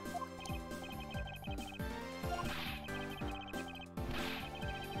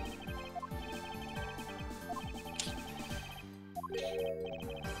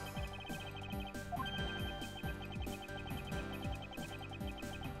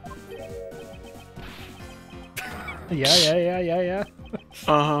 Yeah.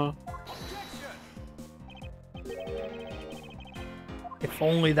 Uh-huh. If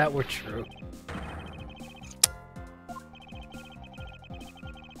only that were true.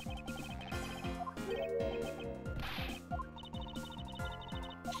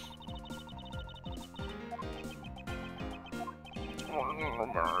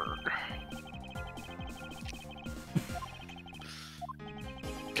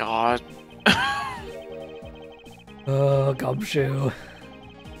 God. Oh, Gumshoe.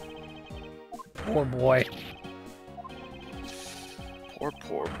 Poor boy. Poor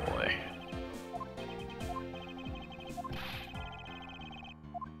boy.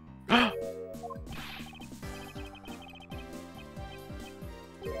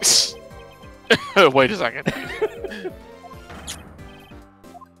 Wait a second.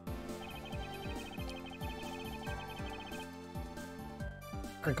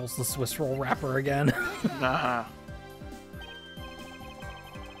 Crinkles the Swiss roll wrapper again. Uh-huh.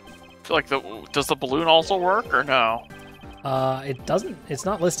 I feel like does the balloon also work or no? It doesn't. It's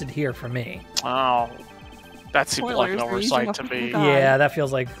not listed here for me. Oh, that seems like an Spoilers, they're using oversight a to fucking me. guide. Yeah, that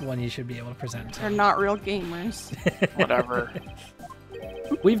feels like one you should be able to present. They're not real gamers. Whatever.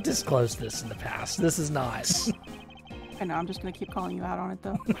 We've disclosed this in the past. This is not. I know, I'm just gonna keep calling you out on it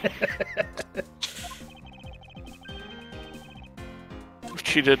though. We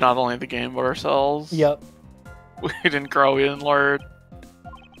cheated not only the game but ourselves. Yep. We didn't grow, we didn't learn.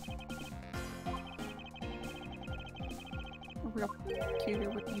 A real computer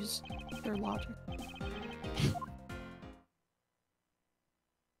would use their logic.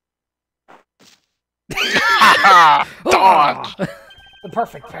 Dodge! The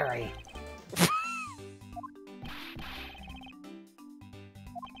perfect parry.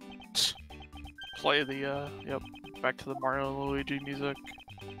 Play the, yep, back to the Mario and Luigi music.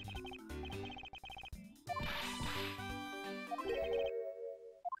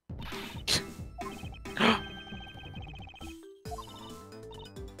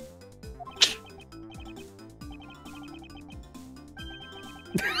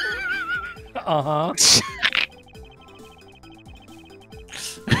 Uh-huh.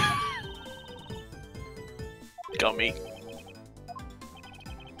 Gummy.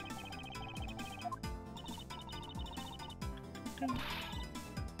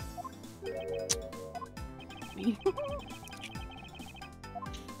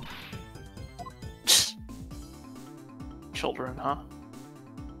 Children, huh?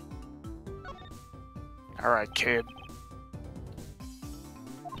 Alright, kid.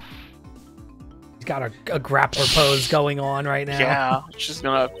 He's got a grappler pose going on right now. Yeah, she's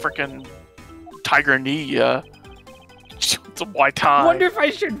gonna frickin' tiger knee ya. It's a white tie. Wonder if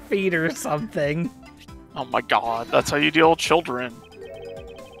I should feed her something. Oh my god, that's how you deal with children.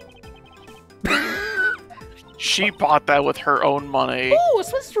 She bought that with her own money. Ooh, a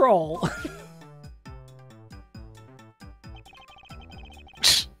Swiss roll.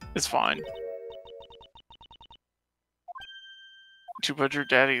 It's fine. Too bad your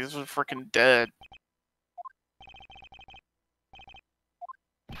daddy is freaking dead.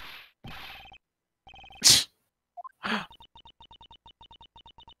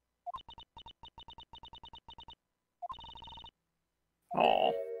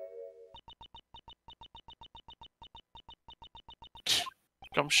 Oh.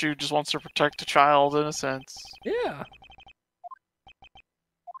 Gumshoe just wants to protect a child in a sense. Yeah.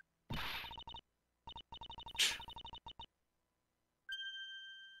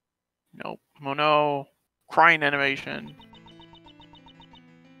 Nope. Oh no. Crying animation.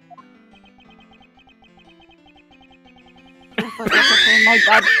 My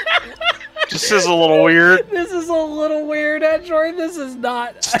god. This is a little weird. This is a little weird, Edgeroy. This is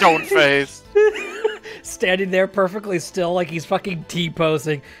not. Stone face. Standing there perfectly still like he's fucking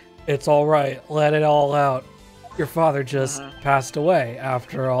T-posing. It's alright. Let it all out. Your father just passed away,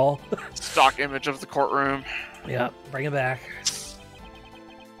 after all. Stock image of the courtroom. Yep. Bring it back.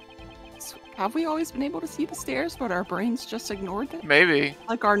 Have we always been able to see the stairs, but our brains just ignored them? Maybe.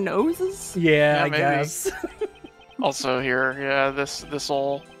 Like our noses? Yeah, I maybe. guess. Also here, yeah, this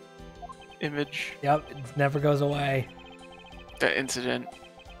whole image. Yep. It never goes away. That incident.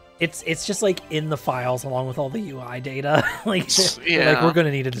 It's just like in the files along with all the UI data. Like, Yeah. like we're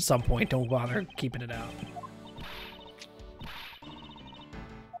gonna need it at some point. Don't bother keeping it out.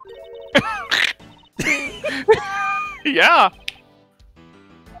 Yeah.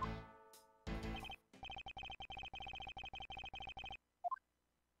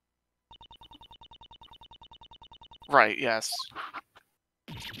 Right, yes.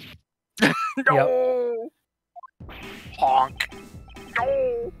 No! Honk.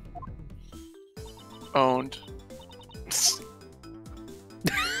 No! Owned.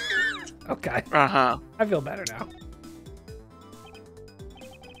 Okay. Uh-huh. I feel better now.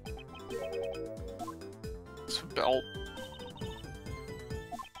 It's a belt.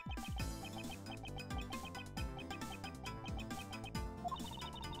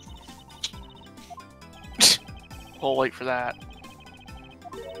 A little late for that.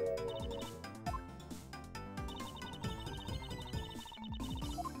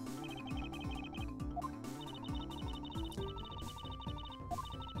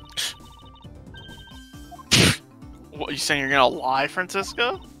 What, you saying you're gonna lie,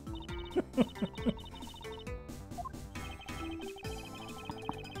 Francisco?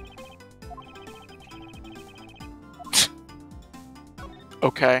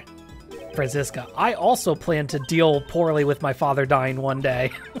 Okay. Francisca, I also plan to deal poorly with my father dying one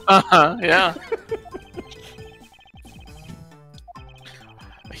day. Uh-huh, yeah.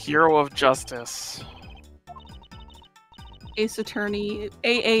 A hero of justice. Ace Attorney,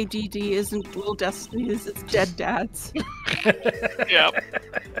 AADD isn't Little Destinies, it's Dead Dads.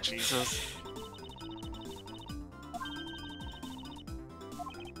 Yep. Jesus.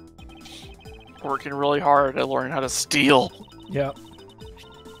 Working really hard at learning how to steal. Yep.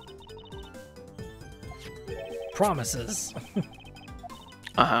 Promises.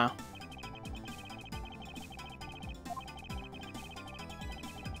 Uh-huh.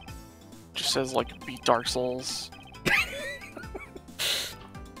 Just says, like, beat Dark Souls.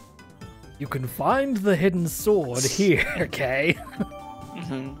 You can find the hidden sword here, okay?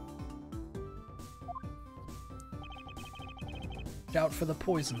 Mm-hmm. Out for the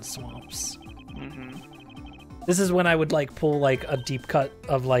poison swamps. Mm-hmm. This is when I would like pull like a deep cut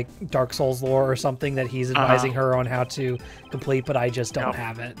of like Dark Souls lore or something that he's advising her on how to complete, but I just don't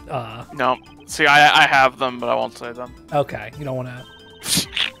have it. No. See, I have them, but I won't say them. Okay, you don't want to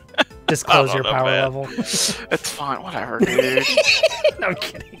disclose your power level. It's fine, whatever, dude. No, I'm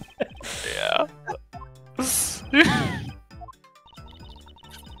kidding. Yeah.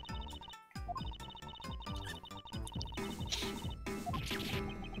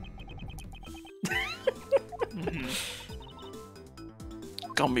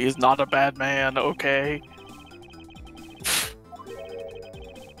 Gumby is not a bad man, okay?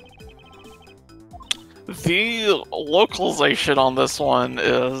 The localization on this one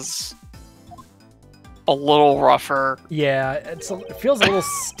is a little rougher. Yeah, it feels a little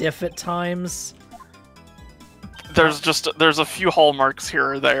stiff at times. There's a few hallmarks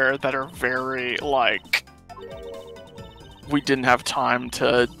here or there that are very, like, we didn't have time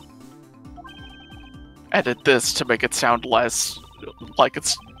to edit this to make it sound less like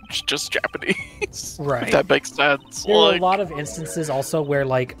it's just Japanese. Right. If that makes sense. There are a lot of instances also where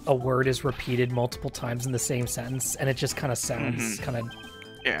like a word is repeated multiple times in the same sentence and it just kind of sounds kind of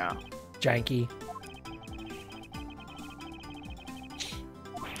janky.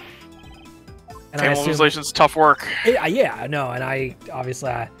 And localization's tough work. Yeah, no, and I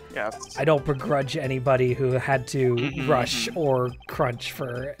obviously I don't begrudge anybody who had to rush or crunch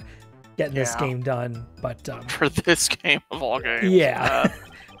for getting this game done, but for this game of all games. Yeah.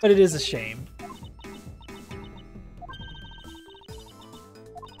 But it is a shame.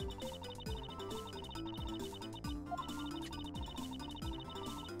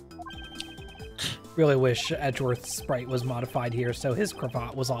 Really wish Edgeworth's sprite was modified here so his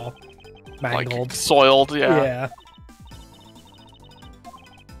cravat was all mangled. Like, soiled, yeah. Yeah.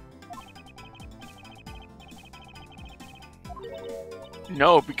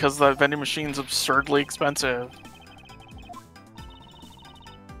 No, because the vending machine's absurdly expensive.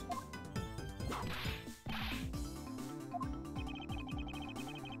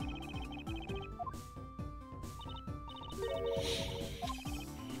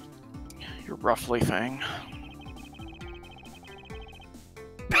 Your roughly thing.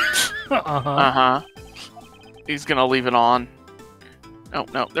 Uh-huh. He's gonna leave it on. Oh,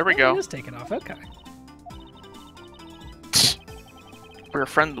 no, there we go. It is taken off, okay.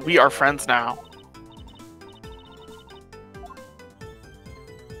 We are friends now.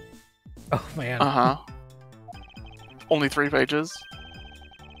 Oh, man. Uh-huh. Only 3 pages.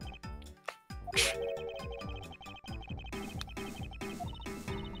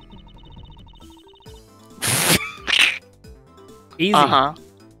 Easy. Uh-huh.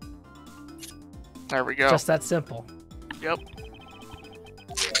 There we go. Just that simple. Yep.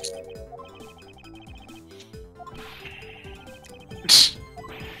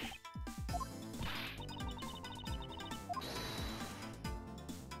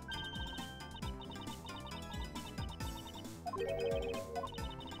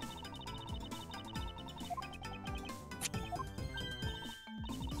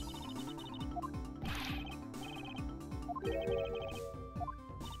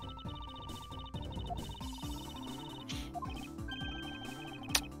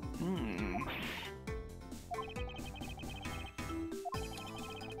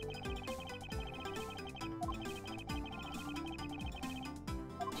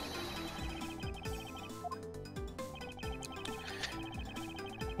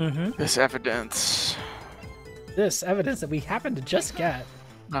 This evidence. This evidence that we happen to just get.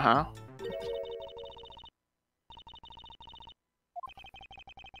 Uh-huh.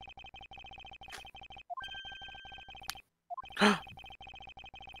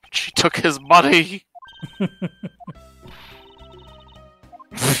 She took his money.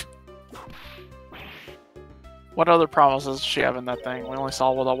 What other promises does she have in that thing? We only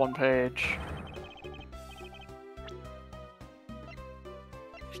saw that one page.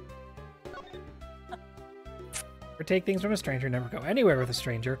 Never take things from a stranger, never go anywhere with a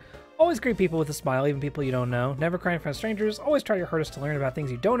stranger. Always greet people with a smile, even people you don't know. Never cry in front of strangers. Always try your hardest to learn about things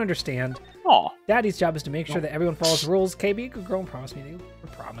you don't understand. Aw. Daddy's job is to make sure that everyone follows the rules. KB, you could grow and promise me that you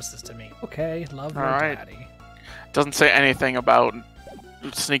would promise this to me. Okay, love your daddy. Doesn't say anything about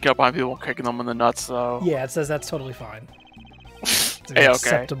sneaking up on people and kicking them in the nuts, though. Yeah, it says that's totally fine. It's Hey, okay.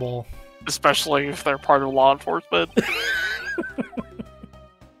 acceptable. Especially if they're part of law enforcement.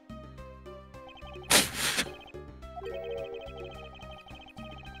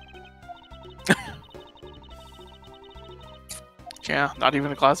 Yeah, not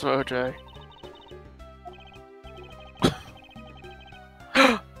even a glass of OJ.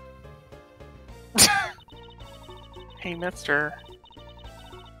 Hey, mister.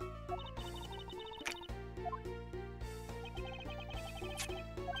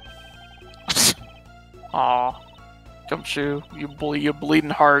 Aw. Gumshoe, you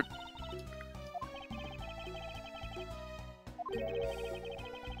bleeding heart.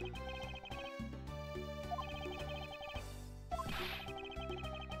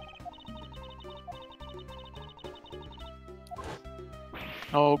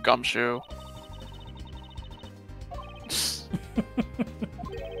 Oh, Gumshoe.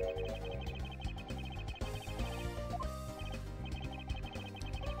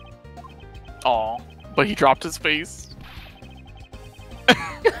 Aw, but he dropped his face.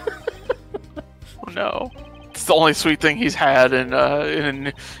 Oh no. It's the only sweet thing he's had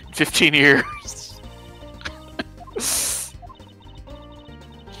in 15 years.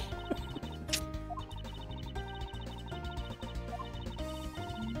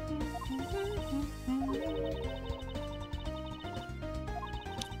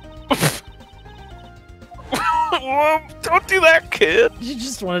 Don't do that, kid. You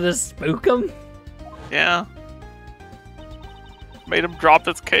just wanted to spook him? Yeah. Made him drop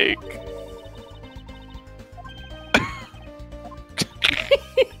his cake.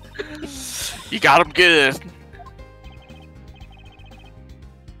 You got him good.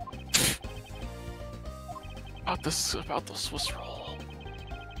 About the Swiss roll.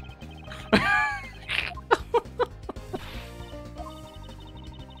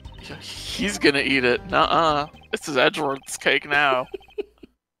 Yeah, he's gonna eat it. Nuh-uh. This is Edgeworth's cake now.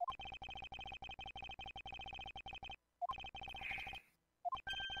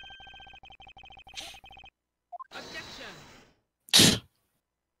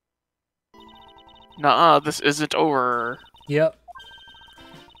 Nuh-uh, this isn't over. Yep.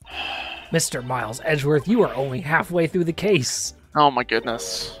 Mr. Miles Edgeworth, you are only halfway through the case. Oh my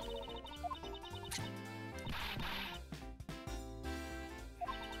goodness.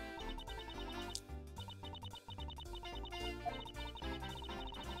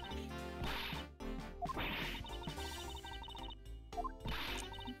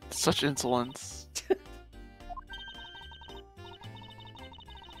 Such insolence.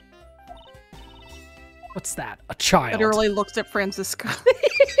 What's that? A child. Literally looks at Francisco.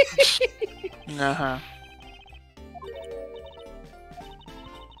 Uh-huh.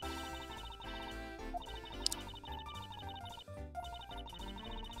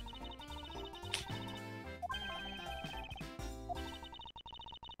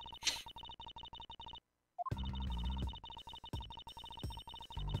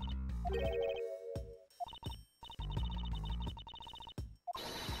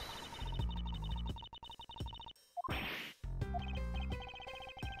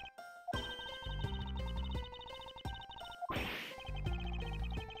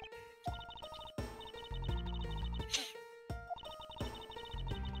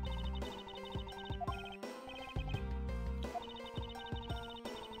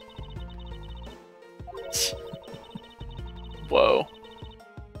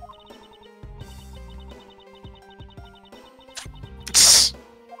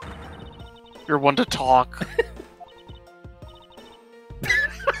 You're one to talk.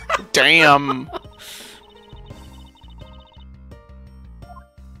 Damn.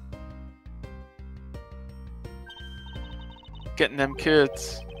 Getting them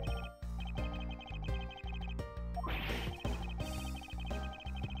kids.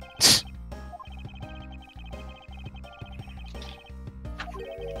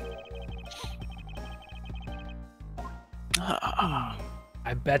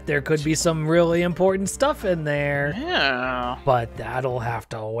 I bet there could be some really important stuff in there. Yeah. But that'll have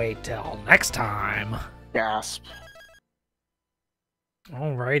to wait till next time. Gasp.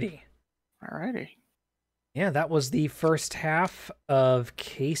 Alrighty. Alrighty. Yeah, that was the first half of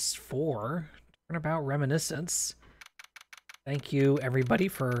Case 4, Turnabout Reminiscence. Thank you, everybody,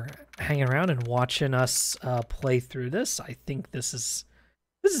 for hanging around and watching us play through this. I think this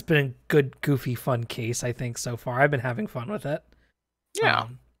has been a good, goofy, fun case, I think, so far. I've been having fun with it. Yeah.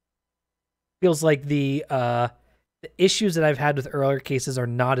 Feels like the issues that I've had with earlier cases are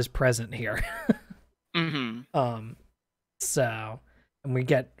not as present here. Mm-hmm. So, and we're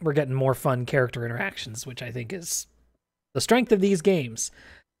getting more fun character interactions, which I think is the strength of these games.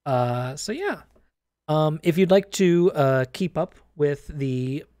 So yeah. If you'd like to keep up with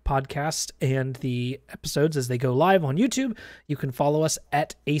the podcast and the episodes as they go live on YouTube, you can follow us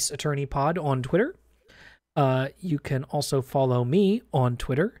at Ace Attorney Pod on Twitter. You can also follow me on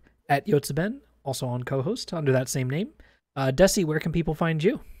Twitter at Yotseben, also on co-host under that same name. Desi, where can people find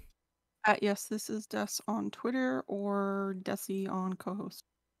you? Yes, this is Des on Twitter or Desi on co-host.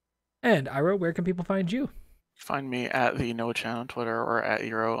 And Iro, where can people find you? Find me at the Noah Chan on Twitter or at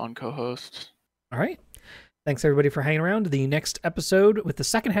Eero on co-host. All right. Thanks, everybody, for hanging around. The next episode with the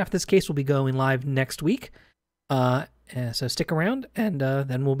second half of this case will be going live next week. So stick around, and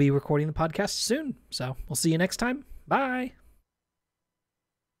then we'll be recording the podcast soon. So we'll see you next time. Bye.